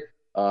documentary.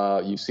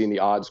 You've seen the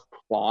odds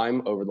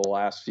climb over the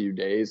last few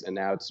days, and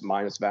now it's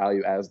minus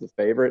value as the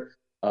favorite.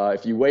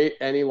 If you wait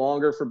any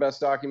longer for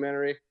best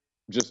documentary,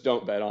 just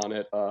don't bet on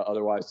it.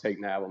 Otherwise,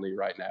 take Navalny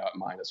right now at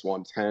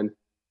 -110.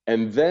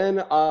 And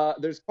then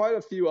there's quite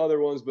a few other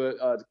ones, but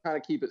to kind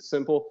of keep it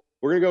simple,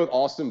 we're going to go with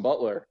Austin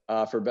Butler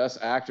for best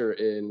actor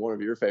in one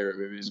of your favorite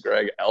movies,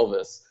 Greg,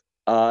 Elvis.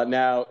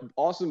 Now,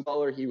 Austin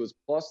Butler, he was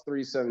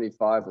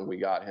 +375 when we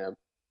got him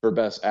for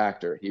best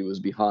actor. He was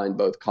behind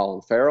both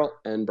Colin Farrell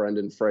and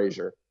Brendan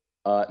Fraser.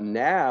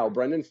 Now,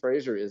 Brendan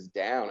Fraser is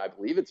down. I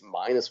believe it's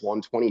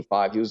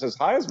 -125. He was as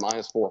high as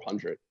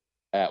 -400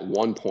 at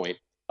one point.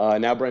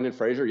 Now, Brendan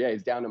Fraser,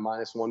 he's down to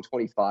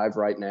 -125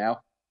 right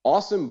now.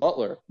 Austin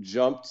Butler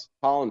jumped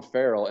Colin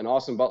Farrell, and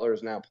Austin Butler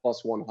is now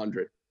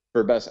 +100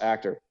 for best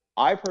actor.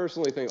 I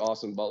personally think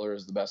Austin Butler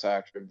is the best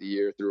actor of the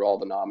year through all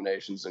the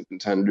nominations and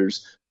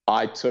contenders.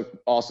 I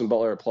took Austin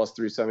Butler at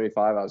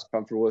 +375. I was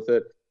comfortable with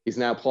it. He's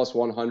now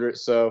 +100.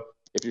 So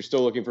if you're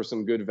still looking for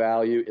some good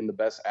value in the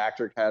best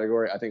actor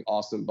category, I think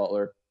Austin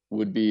Butler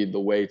would be the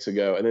way to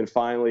go. And then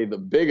finally, the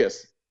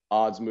biggest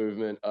odds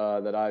movement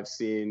that I've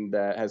seen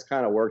that has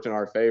kind of worked in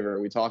our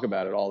favor. We talk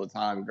about it all the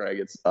time, Greg.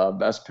 It's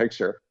Best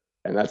Picture,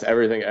 and that's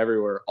Everything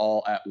Everywhere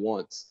All at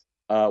Once.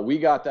 We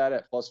got that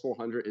at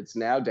 +400. It's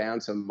now down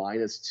to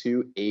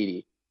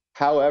 -280.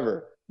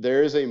 However,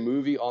 there is a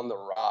movie on the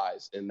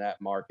rise in that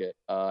market,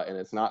 and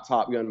it's not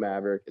Top Gun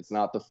Maverick. It's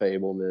not The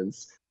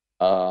Fabelmans.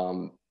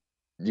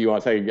 Do you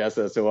want to take a guess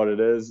as to what it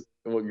is,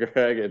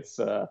 Greg? It's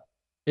not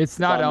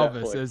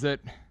Elvis, Netflix. Is it?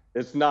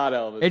 It's not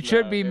Elvis. It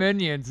should be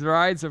Minions: The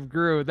Rise of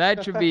Gru.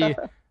 That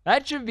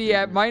should be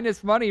at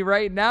minus money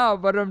right now.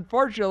 But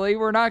unfortunately,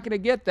 we're not going to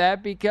get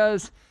that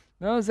because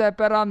those that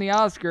bet on the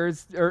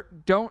Oscars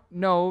don't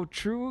know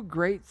true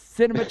great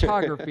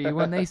cinematography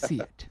when they see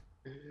it.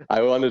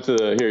 I wanted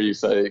to hear you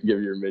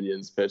give your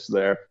Minions pitch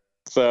there.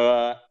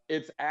 So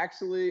it's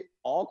actually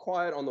All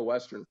Quiet on the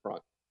Western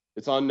Front.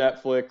 It's on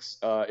Netflix.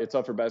 It's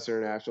up for Best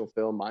International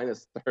Film,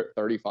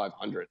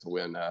 -3,500 to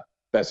win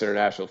Best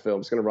International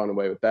Film. It's going to run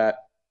away with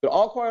that. But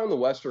All Quiet on the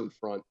Western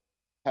Front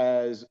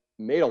has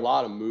made a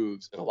lot of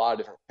moves in a lot of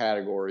different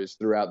categories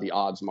throughout the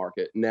odds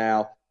market.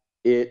 Now,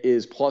 it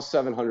is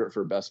 +700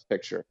 for Best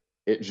Picture.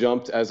 It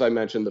jumped, as I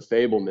mentioned, The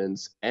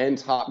Fabelmans and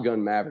Top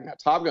Gun Maverick. Now,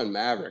 Top Gun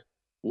Maverick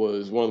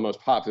was one of the most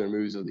popular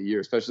movies of the year,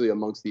 especially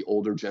amongst the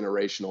older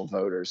generational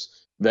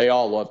voters. They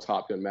all love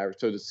Top Gun Maverick.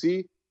 So to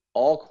see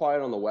All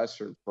Quiet on the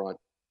Western Front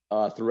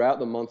throughout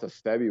the month of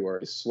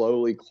February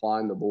slowly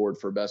climb the board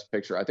for Best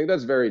Picture, I think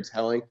that's very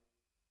telling.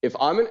 If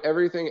I'm an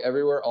Everything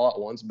Everywhere All at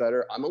Once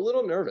better, I'm a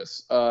little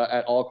nervous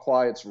at All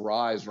Quiet's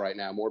rise right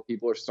now. More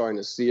people are starting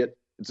to see it.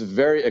 It's a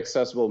very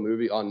accessible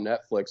movie on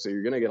Netflix, so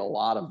you're going to get a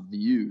lot of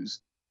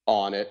views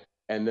on it,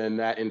 and then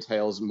that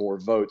entails more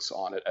votes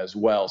on it as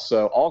well.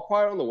 So All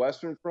Quiet on the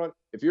Western Front,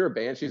 if you're a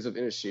Banshees of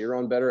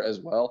Inisherin better as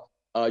well,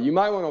 you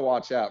might want to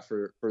watch out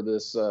for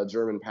this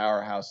German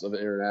powerhouse of an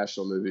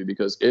international movie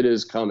because it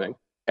is coming.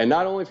 And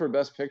not only for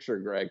Best Picture,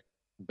 Greg,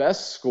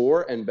 Best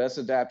Score and Best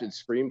Adapted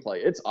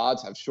Screenplay, its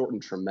odds have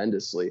shortened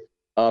tremendously.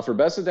 For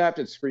Best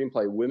Adapted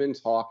Screenplay, Women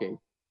Talking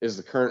is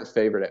the current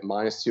favorite at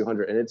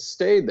 -200, and it's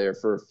stayed there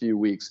for a few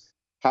weeks.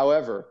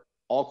 However,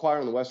 All Quiet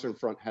on the Western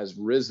Front has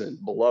risen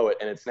below it,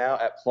 and it's now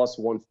at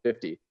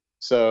 +150.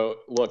 So,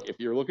 look, if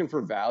you're looking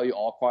for value,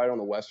 All Quiet on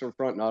the Western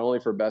Front, not only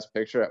for Best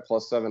Picture at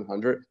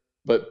 +700,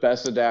 but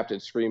Best Adapted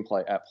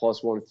Screenplay at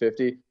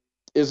 +150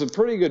 is a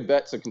pretty good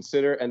bet to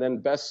consider. And then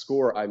Best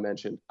Score, I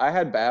mentioned. I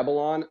had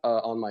Babylon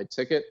on my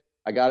ticket.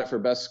 I got it for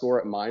Best Score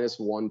at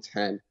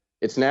 -110.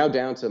 It's now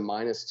down to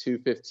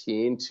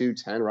 -215,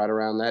 210, right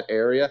around that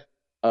area.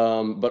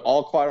 But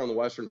All Quiet on the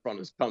Western Front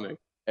is coming,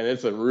 and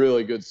it's a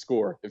really good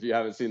score. If you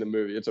haven't seen the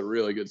movie, it's a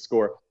really good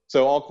score.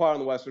 So All Quiet on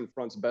the Western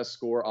Front's Best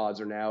Score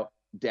odds are now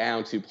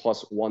down to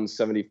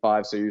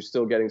 +175, so you're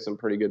still getting some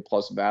pretty good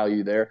plus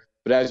value there.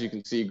 But as you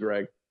can see,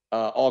 Greg,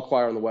 All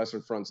Quiet on the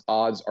Western Front's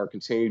odds are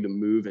continuing to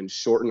move and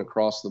shorten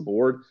across the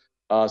board.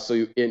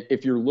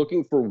 If you're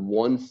looking for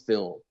one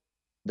film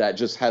that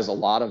just has a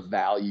lot of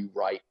value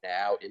right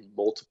now in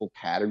multiple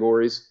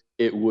categories,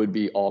 it would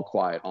be All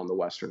Quiet on the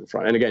Western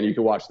Front. And again, you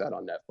can watch that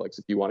on Netflix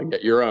if you want to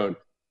get your own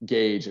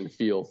gauge and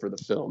feel for the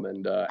film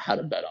and how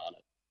to bet on it.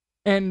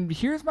 And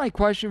here's my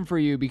question for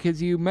you,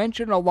 because you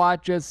mentioned a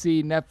lot just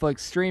the Netflix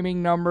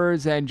streaming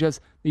numbers and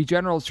just the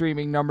general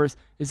streaming numbers.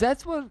 Is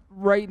that what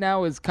right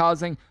now is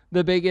causing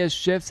the biggest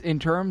shifts in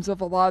terms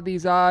of a lot of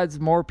these odds?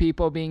 More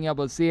people being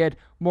able to see it,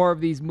 more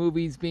of these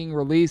movies being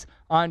released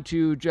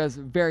onto just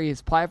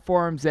various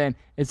platforms, and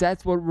is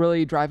that what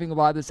really driving a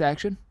lot of this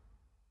action?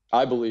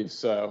 I believe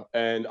so.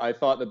 And I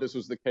thought that this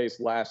was the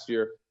case last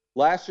year.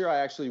 Last year, I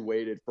actually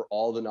waited for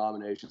all the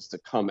nominations to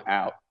come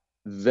out.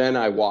 Then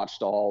I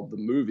watched all the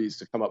movies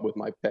to come up with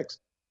my picks.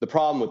 The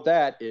problem with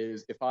that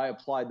is if I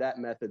applied that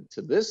method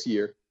to this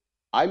year,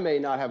 I may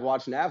not have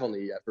watched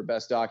Navalny yet for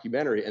Best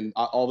Documentary. And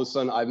all of a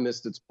sudden, I've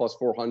missed its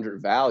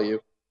 +400 value.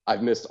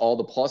 I've missed all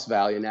the plus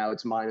value. Now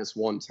it's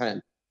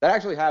 -110. That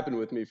actually happened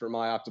with me for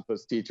My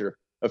Octopus Teacher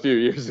a few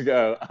years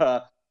ago.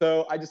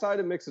 So I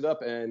decided to mix it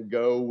up and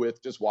go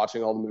with just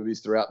watching all the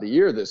movies throughout the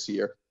year this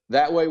year.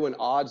 That way, when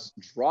odds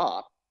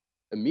drop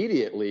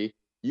immediately,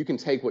 you can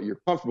take what you're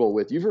comfortable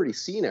with. You've already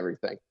seen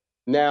everything.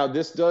 Now,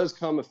 this does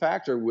come a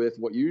factor with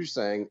what you're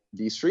saying,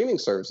 these streaming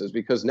services,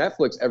 because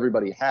Netflix,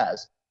 everybody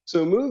has.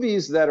 So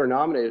movies that are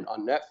nominated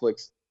on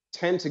Netflix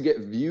tend to get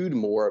viewed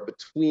more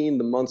between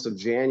the months of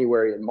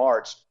January and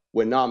March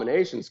when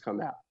nominations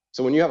come out.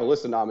 So when you have a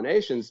list of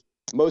nominations,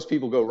 most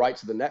people go right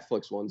to the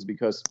Netflix ones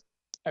because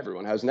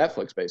everyone has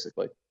Netflix,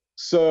 basically.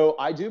 So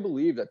I do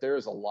believe that there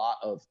is a lot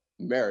of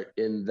merit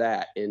in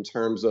that, in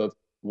terms of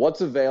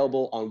what's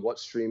available on what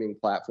streaming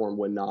platform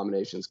when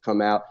nominations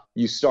come out.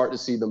 You start to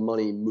see the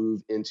money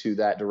move into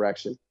that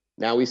direction.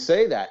 Now, we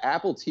say that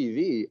Apple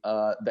TV,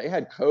 they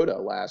had Coda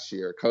last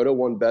year. Coda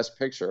won Best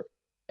Picture.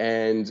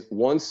 And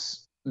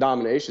once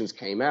nominations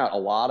came out, a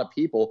lot of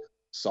people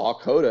saw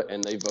Coda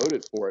and they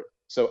voted for it.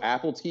 So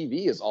Apple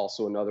TV is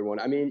also another one.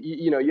 I mean,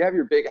 you have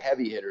your big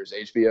heavy hitters,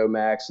 HBO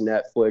Max,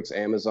 Netflix,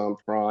 Amazon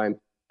Prime,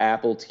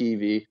 Apple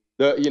TV.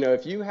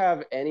 If you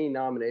have any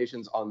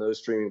nominations on those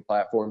streaming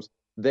platforms,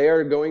 they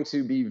are going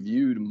to be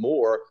viewed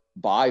more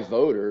by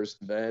voters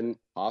than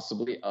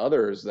possibly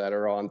others that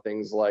are on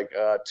things like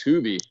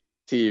Tubi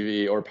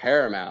TV or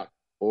Paramount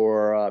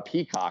or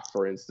Peacock,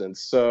 for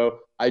instance. So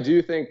I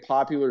do think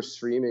popular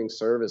streaming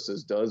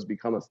services does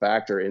become a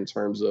factor in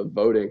terms of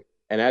voting.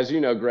 And as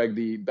you know, Greg,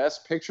 the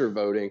Best Picture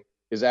voting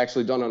is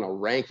actually done on a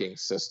ranking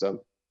system,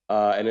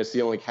 and it's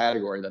the only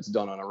category that's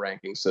done on a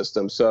ranking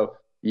system. So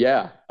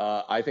yeah,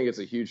 I think it's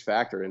a huge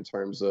factor in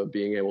terms of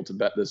being able to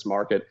bet this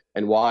market,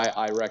 and why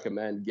I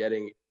recommend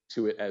getting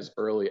to it as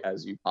early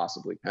as you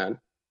possibly can.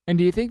 And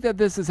do you think that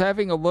this is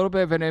having a little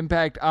bit of an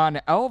impact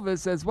on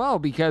Elvis as well?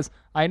 Because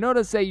I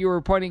noticed that you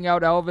were pointing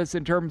out Elvis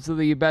in terms of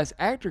the Best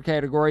Actor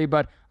category,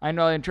 but I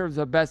know in terms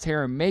of Best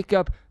Hair and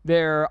Makeup,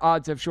 their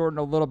odds have shortened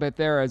a little bit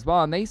there as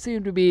well, and they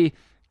seem to be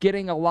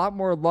getting a lot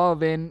more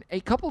love in a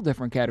couple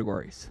different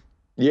categories.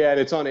 Yeah, and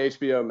it's on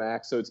HBO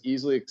Max, so it's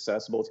easily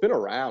accessible. It's been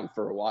around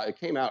for a while. It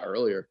came out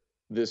earlier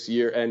this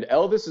year, and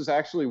Elvis is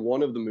actually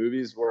one of the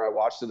movies where I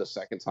watched it a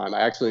second time.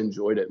 I actually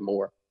enjoyed it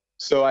more.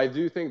 So I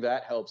do think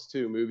that helps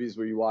too. Movies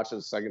where you watch it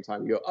a second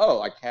time, you go,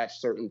 oh, I catch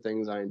certain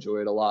things. I enjoy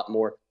it a lot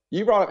more.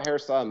 You brought up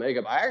hairstyle and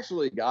makeup. I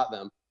actually got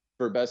them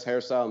for Best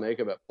Hairstyle and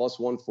Makeup at plus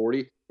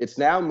 140. It's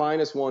now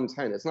minus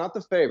 110. It's not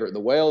the favorite. The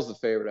Whale's the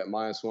favorite at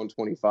minus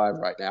 125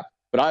 right now.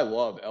 But I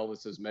love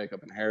Elvis's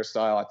makeup and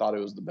hairstyle. I thought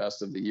it was the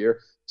best of the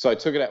year. So I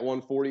took it at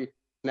 140,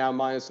 now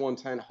minus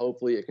 110.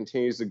 Hopefully it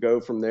continues to go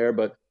from there.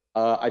 But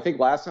I think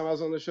last time I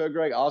was on the show,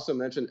 Greg, I also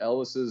mentioned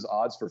Elvis's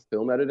odds for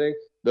film editing.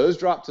 Those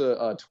dropped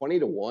to 20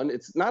 to 1.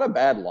 It's not a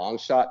bad long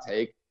shot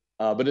take,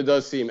 but it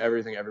does seem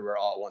Everything Everywhere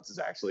All at Once is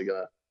actually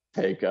going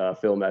to take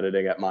film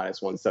editing at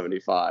minus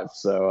 175.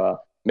 So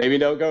maybe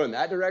don't go in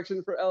that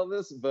direction for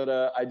Elvis, but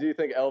I do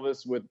think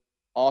Elvis with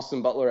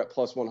Austin Butler at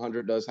plus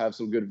 100 does have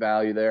some good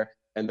value there.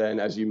 And then,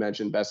 as you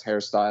mentioned, Best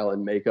Hairstyle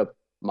and Makeup,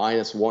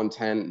 minus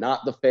 110.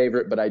 Not the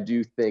favorite, but I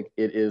do think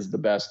it is the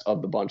best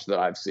of the bunch that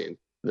I've seen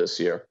this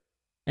year.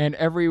 And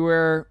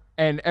Everywhere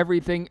and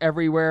Everything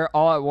Everywhere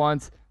All at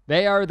Once,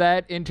 they are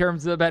that in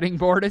terms of the betting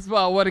board as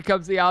well when it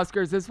comes to the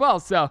Oscars as well.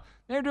 So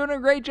they're doing a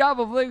great job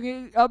of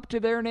living up to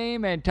their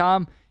name. And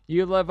Tom,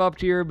 you live up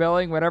to your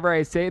billing. Whenever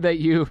I say that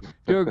you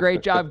do a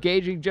great job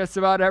gauging just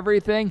about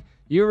everything,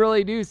 you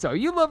really do so.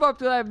 You live up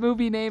to that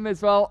movie name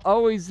as well.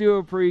 Always do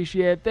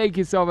appreciate it. Thank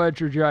you so much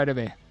for joining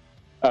me.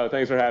 Oh,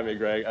 thanks for having me,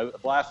 Greg. A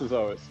blast as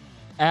always.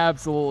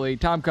 Absolutely.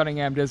 Tom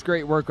Cunningham does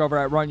great work over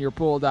at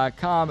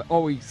runyourpool.com.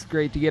 Always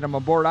great to get him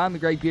aboard on the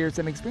Greg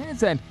Peterson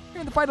Experience. And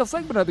here in the final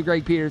segment of the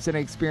Greg Peterson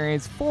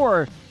Experience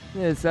for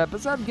this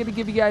episode, I'm going to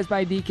give you guys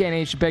my DK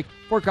Nation pick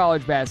for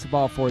college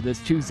basketball for this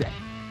Tuesday.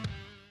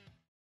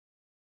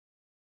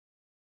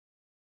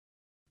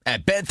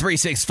 At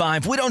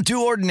Bet365, we don't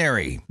do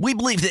ordinary. We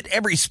believe that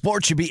every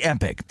sport should be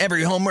epic.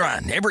 Every home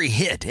run, every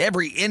hit,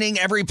 every inning,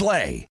 every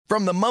play.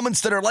 From the moments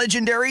that are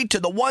legendary to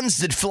the ones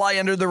that fly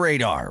under the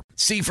radar.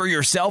 See for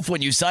yourself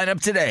when you sign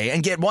up today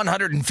and get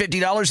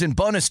 $150 in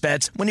bonus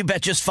bets when you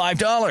bet just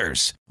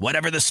 $5.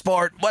 Whatever the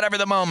sport, whatever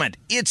the moment,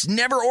 it's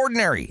never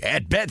ordinary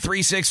at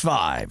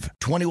Bet365.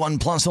 21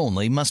 plus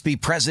only. Must be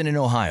present in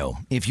Ohio.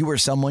 If you or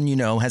someone you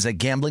know has a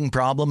gambling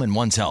problem and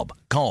wants help,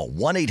 call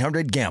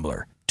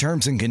 1-800-GAMBLER.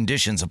 Terms and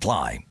conditions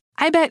apply.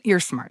 I bet you're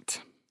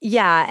smart.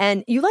 Yeah,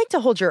 and you like to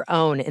hold your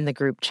own in the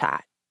group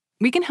chat.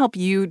 We can help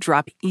you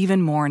drop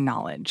even more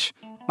knowledge.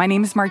 My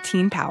name is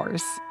Martine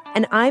Powers.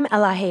 And I'm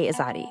Elahe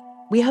Izadi.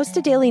 We host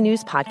a daily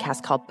news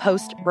podcast called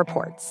Post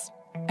Reports.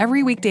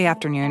 Every weekday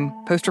afternoon,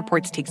 Post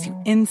Reports takes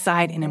you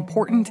inside an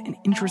important and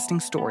interesting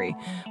story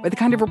with the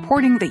kind of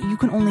reporting that you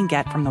can only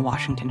get from the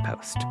Washington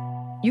Post.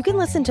 You can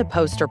listen to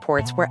Post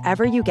Reports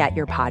wherever you get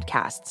your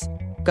podcasts.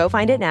 Go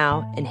find it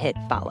now and hit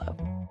follow.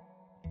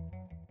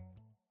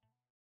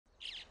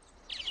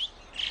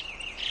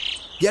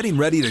 Getting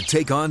ready to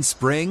take on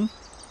spring?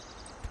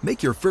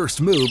 Make your first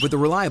move with the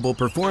reliable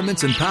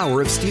performance and power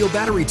of Steel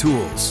battery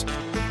tools.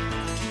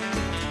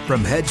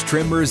 From hedge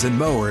trimmers and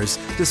mowers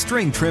to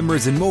string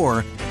trimmers and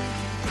more,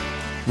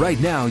 right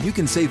now you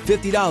can save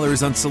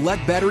 $50 on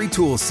select battery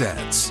tool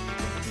sets.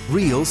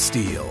 Real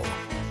Steel.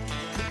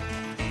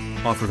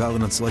 Offer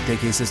valid on select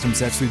AK system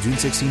sets through June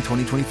 16,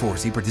 2024.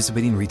 See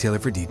participating retailer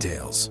for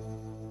details.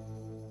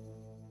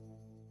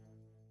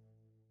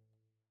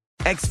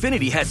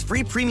 Xfinity has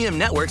free premium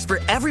networks for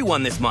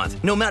everyone this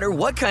month, no matter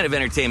what kind of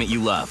entertainment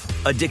you love.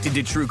 Addicted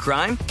to true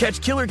crime?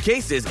 Catch killer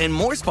cases and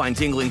more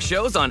spine-tingling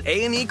shows on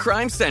A&E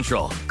Crime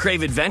Central.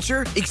 Crave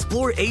adventure?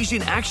 Explore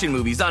Asian action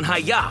movies on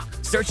Hi-YAH.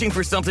 Searching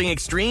for something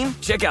extreme?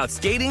 Check out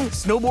skating,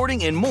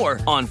 snowboarding, and more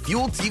on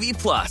Fuel TV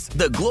Plus,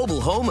 the global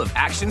home of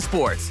action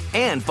sports.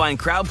 And find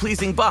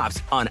crowd-pleasing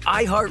bops on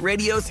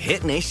iHeartRadio's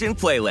Hit Nation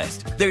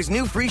playlist. There's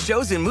new free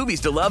shows and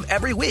movies to love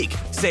every week.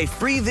 Say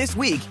free this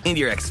week in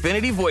your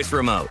Xfinity voice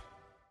remote.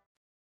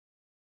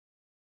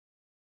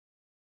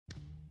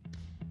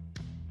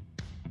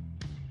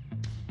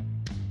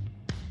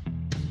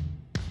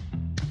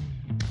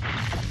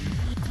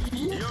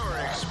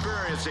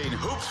 Experiencing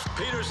Hoops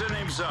Peterson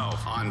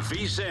himself on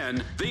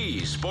VSiN,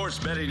 the Sports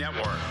Betting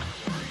Network.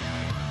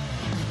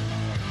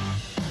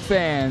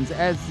 Fans,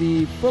 as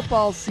the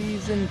football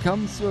season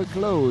comes to a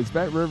close,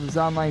 BetRivers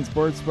Online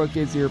Sportsbook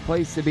is your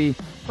place to be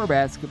for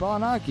basketball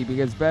and hockey,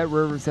 because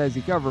BetRivers has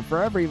you covered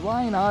for every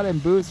line, odd,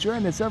 and boost.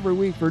 Join us every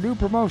week for new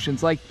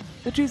promotions like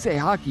the Tuesday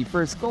Hockey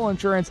First Goal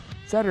Insurance,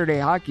 Saturday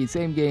Hockey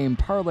Same Game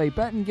Parlay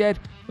Bet and Get,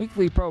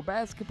 Weekly Pro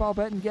Basketball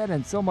Bet and Get,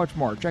 and so much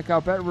more. Check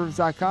out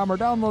BetRivers.com or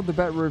download the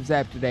BetRivers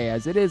app today,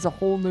 as it is a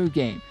whole new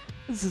game.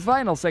 This is the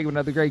final segment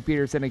of the Greg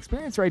Peterson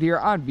Experience right here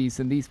on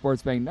VSiN, the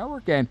Sports Betting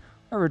Network, and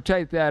whoever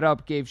typed that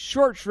up gave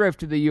short shrift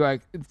to the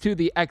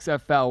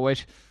XFL,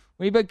 which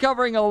we've been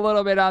covering a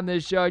little bit on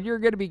this show. You're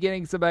going to be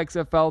getting some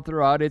XFL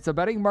throughout. It's a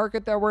betting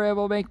market that we're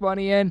able to make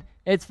money in.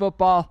 It's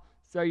football,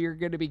 so you're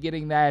going to be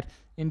getting that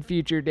in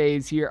future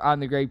days here on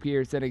the Greg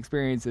Peterson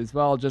Experience as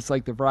well, just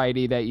like the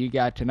variety that you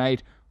got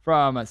tonight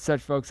from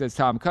such folks as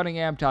Tom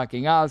Cunningham,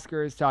 talking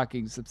Oscars,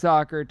 talking some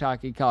soccer,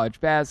 talking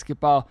college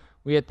basketball.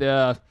 We hit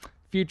the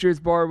futures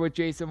board with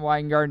Jason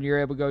Weingarten.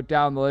 You're able to go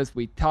down the list.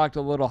 We talked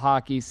a little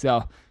hockey,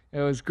 so it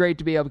was great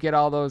to be able to get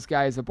all those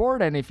guys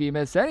aboard. And if you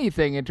missed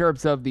anything in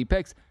terms of the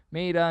picks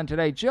made on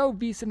tonight, Joe,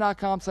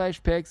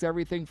 VSiN.com/picks,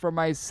 everything from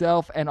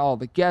myself and all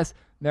the guests,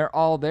 they're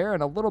all there.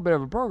 And a little bit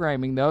of a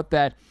programming note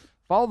that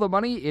Follow the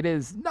Money, it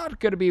is not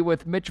going to be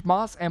with Mitch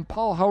Moss and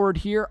Paul Howard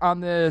here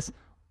on this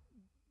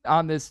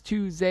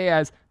Tuesday,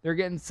 as they're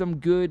getting some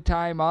good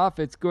time off.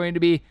 It's going to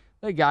be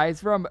the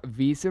guys from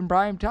VSiN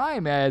Prime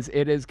Time, as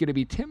it is going to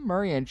be Tim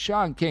Murray and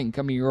Sean King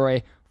coming your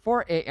way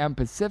 4 a.m.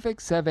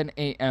 Pacific, 7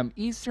 a.m.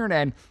 Eastern,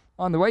 and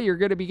on the way you're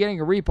going to be getting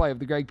a replay of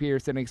the Greg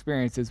Peterson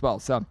Experience as well.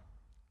 So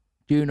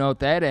do note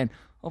that, and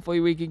hopefully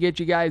we can get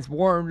you guys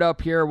warmed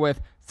up here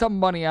with some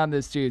money on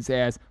this Tuesday,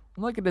 as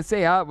I'm looking to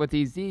stay hot with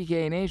these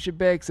DK Nation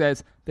picks,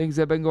 as things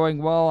have been going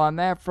well on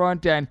that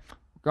front, and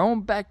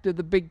going back to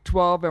the Big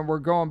 12, and we're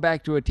going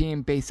back to a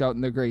team based out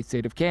in the great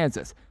state of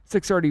Kansas.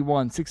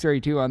 631,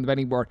 632 on the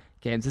betting board.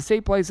 Kansas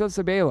State plays us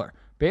to Baylor.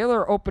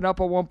 Baylor opened up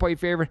a 1-point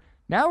favorite.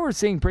 Now we're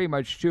seeing pretty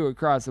much 2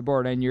 across the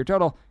board, and your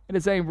total, it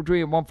is saying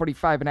between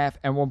 145.5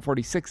 and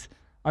 146.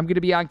 I'm going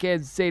to be on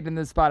Kansas State in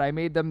this spot. I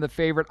made them the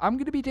favorite. I'm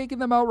going to be taking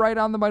them out right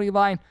on the money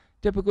line.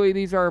 Typically,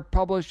 these are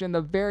published in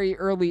the very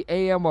early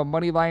AM when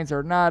money lines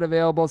are not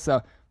available,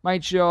 so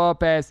might show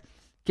up as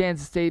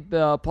Kansas State,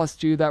 the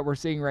 +2 that we're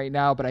seeing right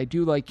now, but I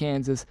do like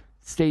Kansas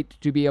State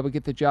to be able to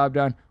get the job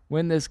done,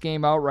 win this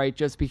game outright,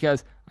 just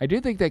because I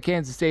do think that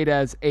Kansas State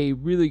has a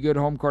really good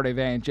home court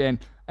advantage. And,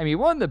 I mean,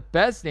 one of the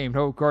best named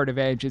home court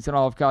advantages in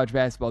all of college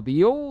basketball,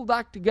 the old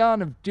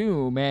Octagon of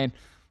Doom. And,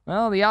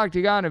 well, the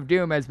Octagon of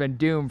Doom has been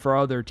doomed for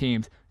other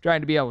teams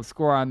trying to be able to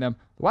score on them.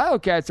 The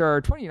Wildcats are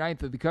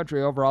 29th of the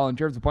country overall in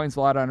terms of points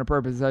allowed on a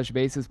per possession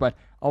basis, but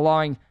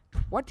allowing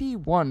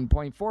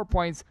 21.4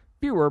 points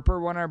fewer per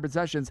 100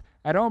 possessions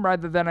at home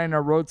rather than in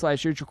a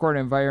road/neutral court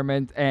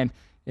environment, and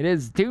it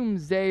is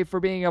doomsday for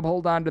being able to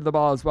hold on to the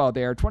ball as well.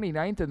 They are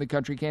 29th in the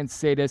country, Kansas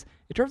State is.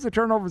 In terms of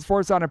turnovers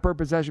forced on a per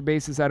possession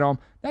basis at home,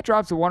 that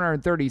drops to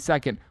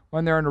 132nd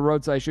when they're in a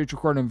road/neutral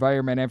court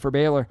environment. And for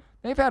Baylor,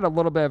 they've had a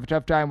little bit of a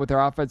tough time with their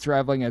offense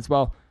traveling as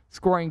well,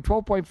 scoring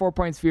 12.4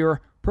 points fewer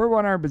per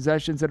 100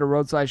 possessions in a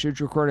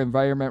road/neutral court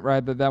environment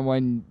rather than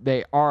when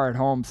they are at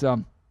home.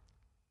 So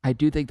I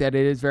do think that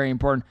it is very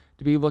important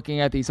to be looking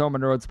at these home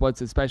and road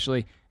splits,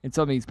 especially in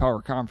some of these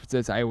power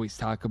conferences. I always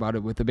talk about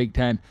it with the Big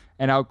Ten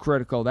and how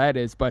critical that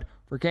is. But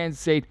for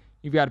Kansas State,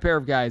 you've got a pair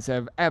of guys that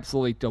have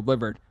absolutely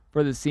delivered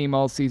for this team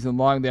all season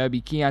long. That would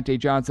be Keontae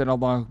Johnson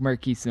along with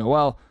Marquise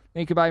Noel.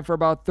 They combine for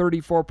about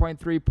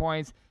 34.3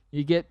 points.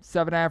 You get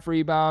 7.5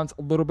 rebounds,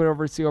 a little bit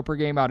over steal per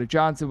game out of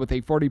Johnson with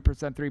a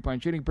 40%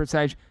 three-point shooting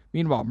percentage.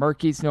 Meanwhile,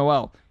 Marquise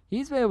Noel,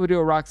 he's been able to do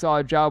a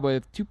rock-solid job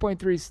with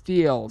 2.3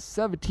 steals,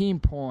 17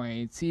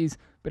 points. He's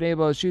been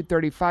able to shoot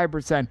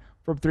 35%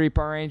 from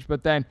three-point range,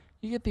 but then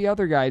you get the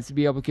other guys to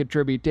be able to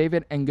contribute.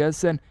 David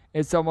Engelson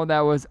is someone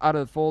that was out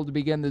of the fold to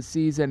begin the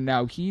season.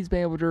 Now he's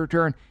been able to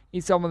return.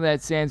 He's someone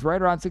that stands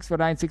right around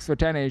 6'9",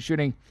 6'10", and is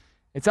shooting.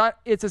 It's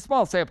a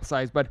small sample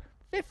size, but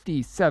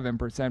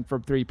 57%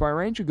 from three-point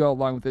range to go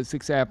along with his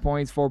 6.5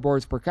 points, 4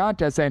 boards per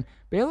contest, and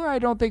Baylor I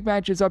don't think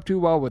matches up too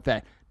well with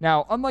that.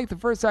 Now, unlike the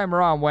first time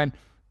around when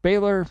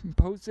Baylor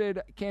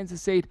posted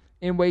Kansas State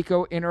in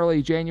Waco in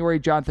early January.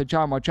 Jonathan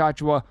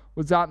Chama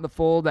was not in the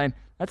fold, and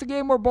that's a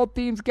game where both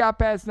teams got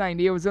past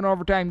 90. It was an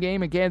overtime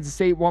game, and Kansas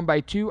State won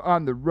by 2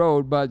 on the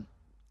road. But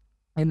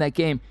in that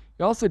game,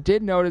 you also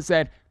did notice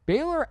that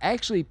Baylor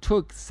actually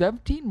took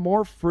 17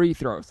 more free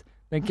throws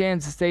than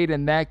Kansas State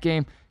in that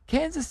game.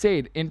 Kansas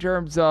State, in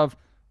terms of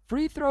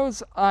free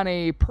throws on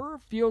a per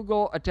field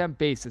goal attempt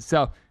basis,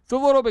 so it's a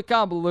little bit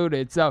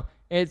convoluted. So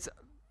it's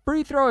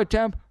free throw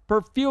attempt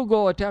per field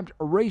goal attempt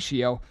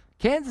ratio.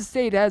 Kansas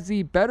State has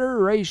the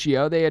better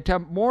ratio. They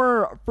attempt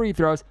more free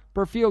throws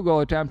per field goal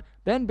attempt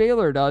than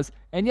Baylor does,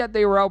 and yet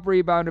they were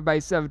out-rebounded by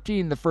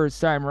 17 the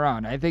first time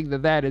around. I think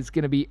that is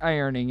going to be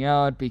ironing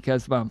out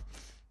because, well,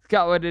 it's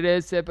got what it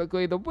is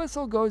typically. The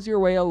whistle goes your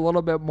way a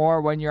little bit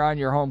more when you're on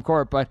your home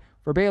court, but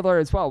for Baylor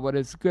as well, what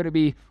is going to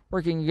be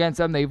working against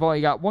them, they've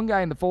only got one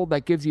guy in the fold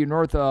that gives you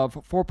north of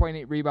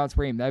 4.8 rebounds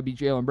per game. That would be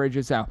Jalen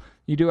Bridges. Now,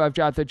 you do have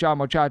Jonathan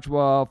Chama,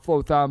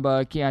 Flo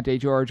Thamba, Keontae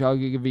George. I'll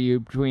give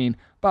you between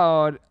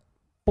about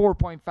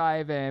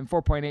 4.5 and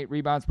 4.8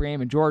 rebounds per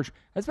game, and George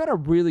has been a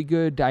really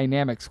good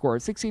dynamic scorer.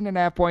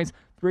 16.5 points,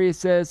 3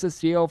 assists, a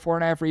steal,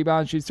 4.5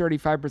 rebounds, shoots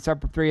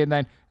 35% for 3, and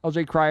then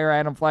LJ Cryer,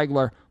 Adam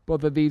Flagler,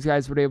 both of these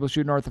guys were able to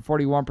shoot north of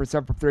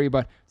 41% for 3,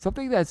 but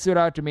something that stood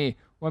out to me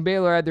when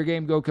Baylor had their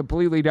game go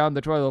completely down the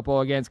toilet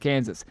bowl against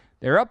Kansas.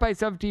 They're up by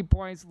 17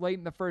 points late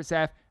in the first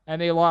half, and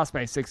they lost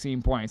by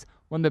 16 points.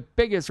 One of the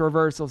biggest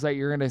reversals that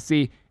you're going to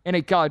see in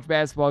a college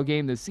basketball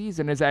game this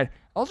season is that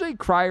LJ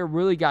Cryer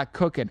really got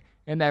cooking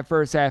in that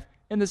first half.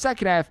 In the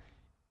second half,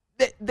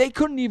 they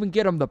couldn't even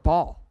get him the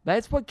ball.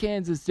 That's what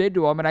Kansas did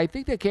to him, and I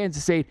think that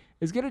Kansas State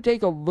is going to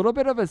take a little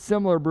bit of a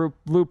similar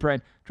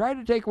blueprint, try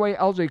to take away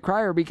LJ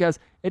Cryer, because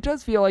it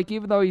does feel like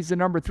even though he's the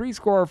number 3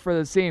 scorer for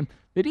the team,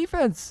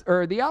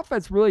 the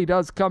offense really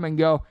does come and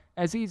go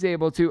as he's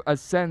able to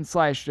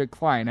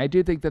ascend/decline. I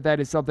do think that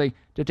is something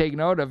to take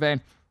note of, and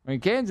when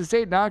Kansas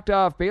State knocked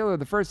off Baylor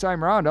the first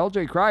time around,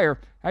 LJ Cryer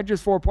had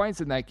just 4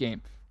 points in that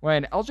game.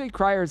 When LJ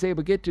Cryer is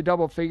able to get to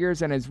double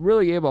figures and is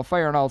really able to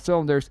fire on all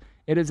cylinders,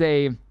 it is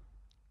a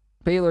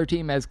Baylor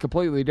team that's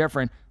completely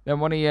different than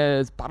when he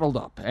is bottled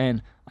up.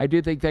 And I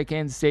do think that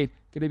Kansas State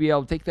going to be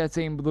able to take that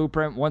same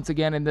blueprint once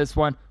again in this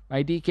one.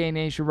 My DK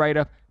Nation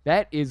write-up,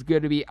 that is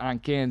going to be on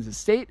Kansas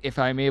State. If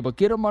I'm able to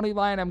get a money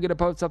line, I'm going to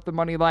post up the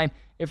money line.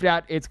 If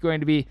not, it's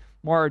going to be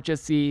more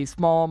just the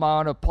small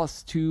amount of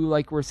 +2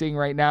 like we're seeing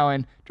right now.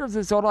 And in terms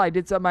of the total, I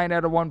did set mine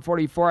at a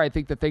 144. I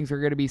think that things are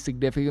going to be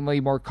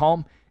significantly more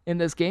calm in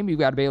this game. You've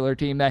got a Baylor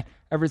team that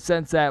ever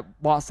since that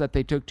loss that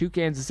they took to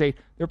Kansas State,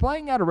 they're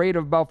playing at a rate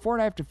of about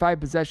 4.5 to 5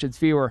 possessions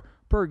fewer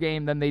per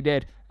game than they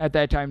did at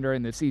that time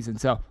during the season.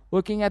 So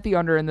looking at the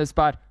under in this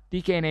spot,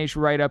 DK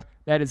Nation write-up,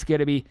 that is going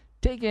to be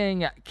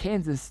taking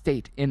Kansas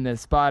State in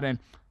this spot. And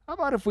how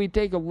about if we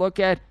take a look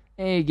at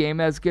a game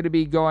that's going to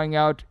be going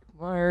out?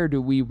 Where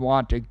do we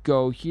want to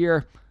go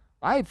here?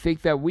 I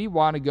think that we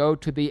want to go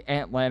to the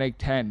Atlantic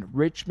 10,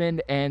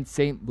 Richmond and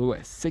St.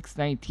 Louis,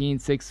 619,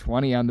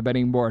 620 on the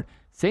betting board.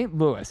 St.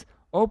 Louis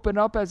open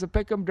up as a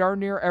pick'em darn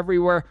near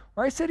everywhere.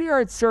 Where I sit here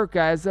at Circa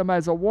as them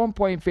as a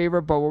 1-point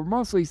favorite, but we're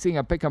mostly seeing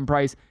a pick'em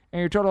price, and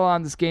your total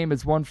on this game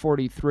is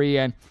 143.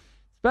 And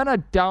it's been a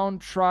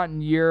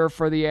downtrodden year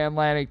for the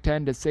Atlantic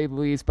 10 to say the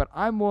least, but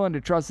I'm willing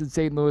to trust in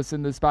St. Louis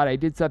in this spot. I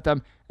did set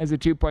them as a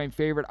 2-point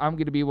favorite. I'm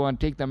going to be willing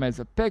to take them as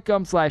a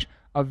pick'em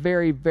 / a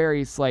very,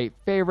 very slight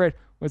favorite.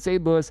 With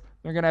St. Louis,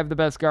 they're going to have the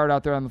best guard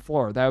out there on the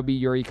floor. That would be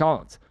Yuri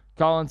Collins.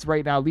 Collins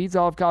right now leads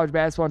all of college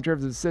basketball in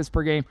terms of assists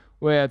per game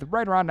with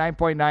right around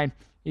 9.9.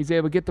 He's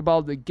able to get the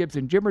ball to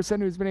Gibson Jimerson,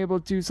 who's been able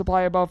to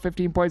supply about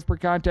 15 points per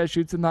contest,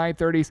 shoots in the high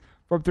 30s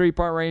from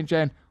 3-point range.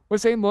 And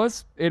with St.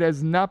 Louis, it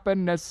has not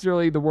been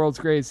necessarily the world's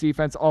greatest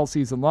defense all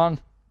season long.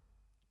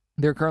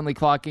 They're currently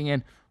clocking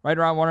in right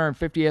around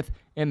 150th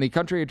in the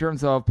country in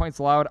terms of points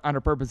allowed on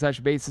a per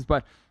possession basis.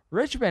 But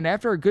Richmond,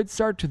 after a good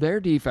start to their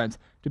defense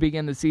to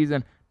begin the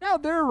season, now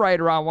they're right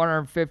around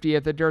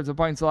 150th in terms of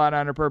points allowed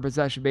on a per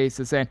possession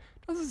basis. And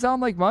it doesn't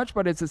sound like much,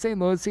 but it's the St.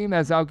 Louis team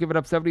that's now given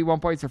up 71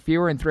 points or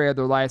fewer in 3 of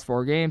their last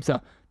 4 games.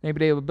 So they've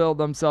been able to build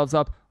themselves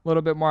up a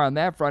little bit more on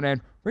that front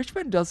end.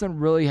 Richmond doesn't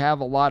really have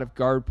a lot of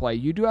guard play.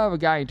 You do have a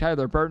guy in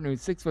Tyler Burton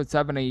who's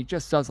 6'7", and he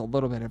just does a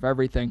little bit of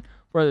everything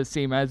for this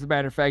team. As a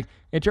matter of fact,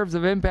 in terms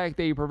of impact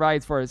that he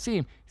provides for his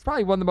team, he's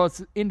probably one of the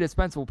most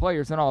indispensable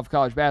players in all of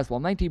college basketball.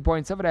 19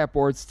 points, 7.5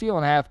 boards, steal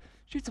and a half,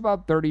 shoots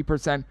about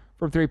 30%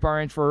 from 3-point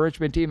range for a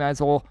Richmond team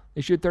as a whole.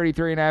 They shoot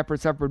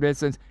 33.5% from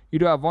distance. You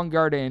do have one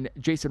guard in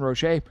Jason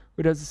Roche,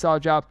 who does a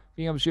solid job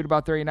being able to shoot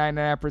about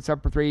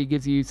 39.5% for 3. He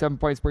gives you 7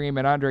 points per game.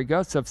 And Andre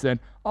Gustafson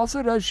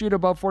also does shoot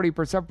about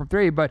 40% from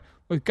 3, but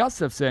with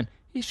Gustafson,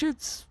 he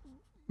shoots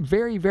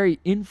very, very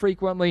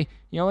infrequently.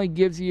 He only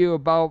gives you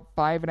about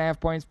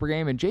 5.5 points per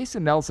game. And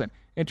Jason Nelson,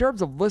 in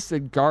terms of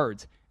listed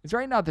guards, is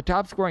right now the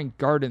top scoring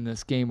guard in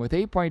this game with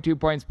 8.2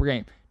 points per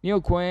game. Neil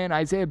Quinn,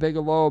 Isaiah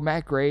Bigelow,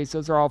 Matt Grace,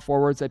 those are all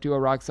forwards that do a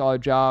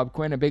rock-solid job.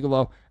 Quinn and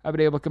Bigelow have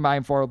been able to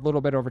combine for a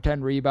little bit over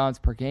 10 rebounds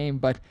per game,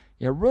 but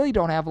you really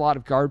don't have a lot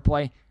of guard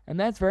play, and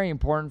that's very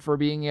important for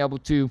being able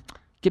to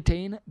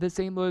contain the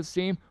St. Louis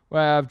team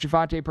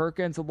Javonte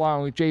Perkins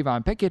along with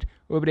Javon Pickett,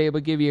 who have been able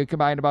to give you a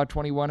combined about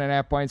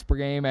 21.5 points per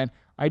game. And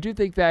I do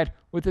think that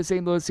with the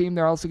St. Louis team,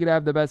 they're also going to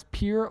have the best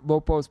pure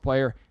low-post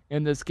player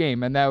in this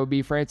game, and that would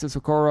be Francis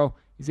Okoro.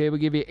 He's able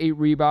to give you 8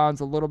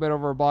 rebounds, a little bit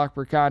over a block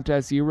per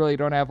contest. You really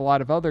don't have a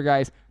lot of other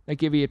guys that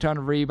give you a ton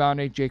of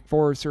rebounding. Jake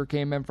Forrester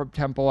came in from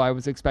Temple. I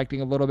was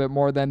expecting a little bit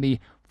more than the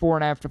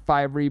 4.5 to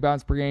 5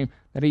 rebounds per game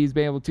that he's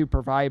been able to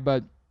provide,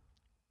 but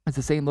it's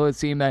a St. Louis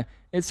team that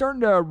is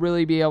starting to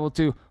really be able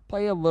to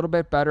play a little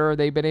bit better.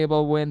 They've been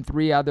able to win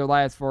 3 out of their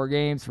last 4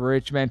 games. For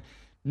Richmond,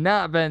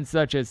 not been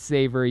such a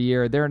savory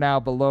year. They're now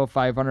below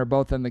 500,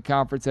 both in the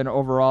conference and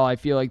overall. I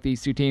feel like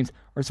these two teams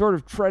are sort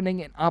of trending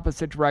in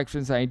opposite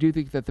directions. I do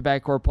think that the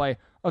backcourt play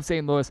of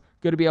St. Louis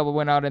going to be able to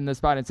win out in this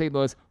spot. In St.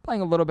 Louis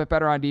playing a little bit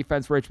better on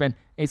defense. Richmond,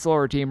 a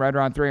slower team, right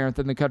around 300th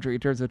in the country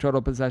in terms of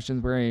total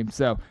possessions per game.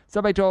 So,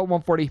 sub by total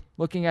 140,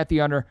 looking at the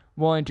under,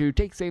 willing to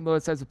take St.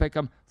 Louis as a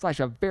pick'em /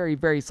 a very,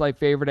 very slight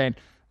favorite. And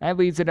that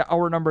leads into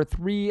hour number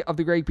 3 of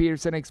the Greg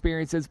Peterson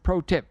Experiences. Pro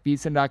tip,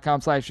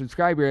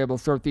 VSiN.com/subscribe. You're able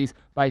to sort these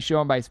by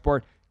show and by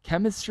sport.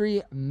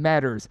 Chemistry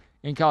matters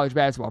in college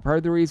basketball. Part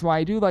of the reason why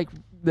I do like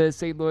the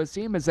St. Louis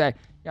team is that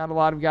you got a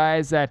lot of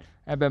guys that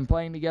have been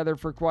playing together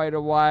for quite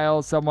a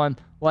while. Someone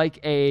like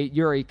a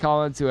Yuri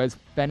Collins who has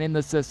been in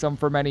the system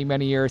for many,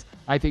 many years.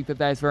 I think that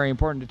that's very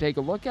important to take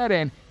a look at,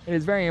 and it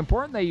is very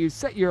important that you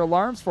set your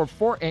alarms for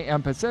 4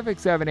 a.m. Pacific,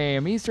 7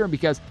 a.m. Eastern,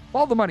 because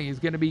all the money is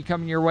going to be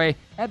coming your way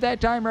at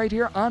that time right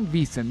here on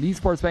VSiN, the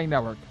Sports Betting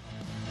Network.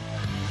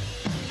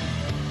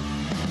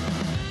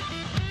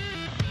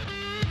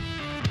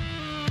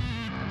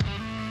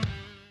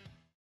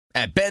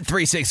 At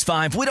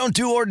Bet365, we don't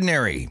do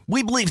ordinary.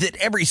 We believe that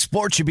every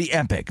sport should be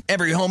epic.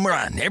 Every home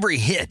run, every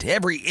hit,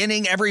 every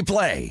inning, every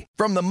play.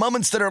 From the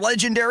moments that are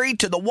legendary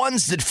to the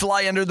ones that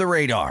fly under the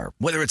radar.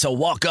 Whether it's a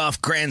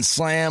walk-off grand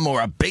slam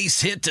or a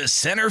base hit to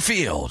center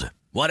field.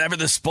 Whatever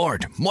the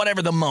sport,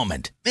 whatever the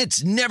moment.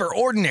 It's never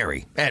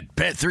ordinary at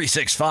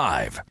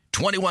Bet365.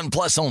 21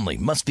 plus only.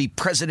 Must be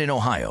present in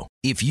Ohio.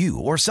 If you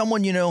or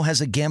someone you know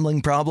has a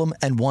gambling problem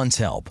and wants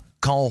help,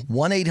 call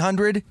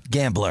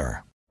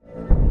 1-800-GAMBLER.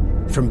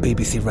 From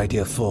BBC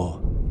Radio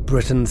 4,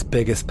 Britain's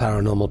biggest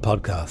paranormal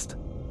podcast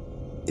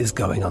is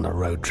going on a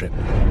road trip.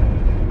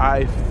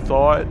 I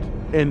thought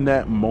in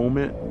that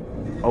moment,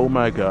 oh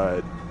my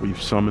God,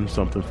 we've summoned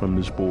something from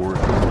this board.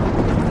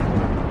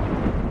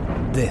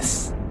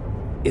 This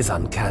is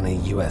Uncanny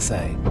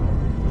USA.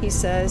 He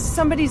says,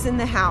 somebody's in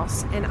the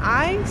house, and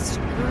I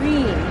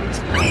screamed.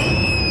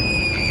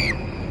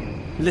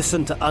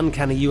 Listen to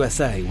Uncanny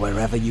USA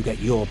wherever you get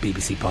your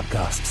BBC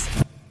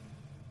podcasts,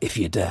 if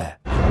you dare.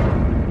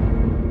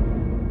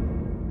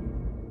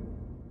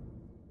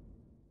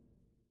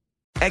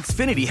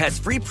 Xfinity has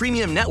free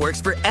premium networks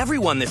for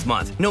everyone this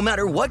month, no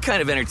matter what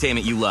kind of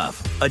entertainment you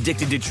love.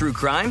 Addicted to true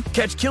crime?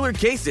 Catch killer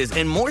cases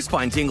and more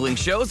spine-tingling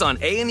shows on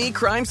A&E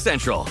Crime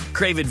Central.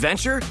 Crave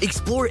adventure?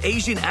 Explore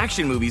Asian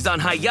action movies on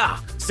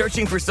Hi-YAH.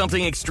 Searching for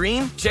something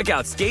extreme? Check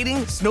out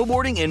skating,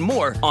 snowboarding, and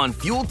more on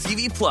Fuel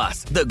TV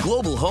Plus, the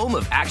global home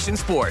of action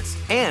sports.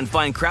 And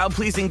find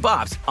crowd-pleasing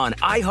bops on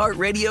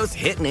iHeartRadio's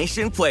Hit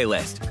Nation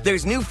playlist.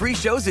 There's new free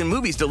shows and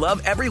movies to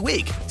love every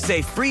week.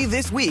 Say free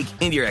this week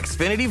in your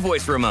Xfinity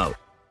voice remote.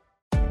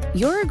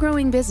 You're a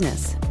growing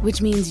business,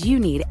 which means you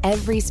need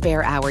every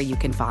spare hour you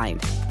can find.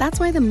 That's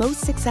why the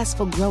most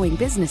successful growing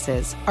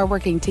businesses are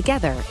working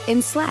together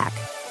in Slack.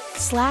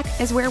 Slack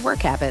is where work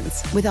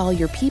happens, with all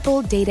your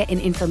people, data, and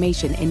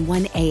information in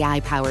one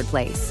AI-powered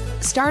place.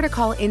 Start a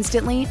call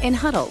instantly in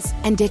huddles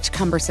and ditch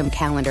cumbersome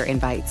calendar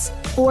invites.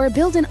 Or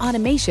build an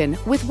automation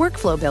with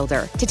Workflow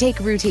Builder to take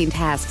routine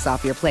tasks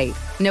off your plate.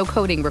 No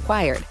coding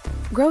required.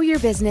 Grow your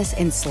business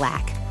in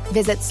Slack.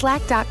 Visit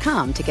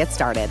slack.com to get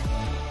started.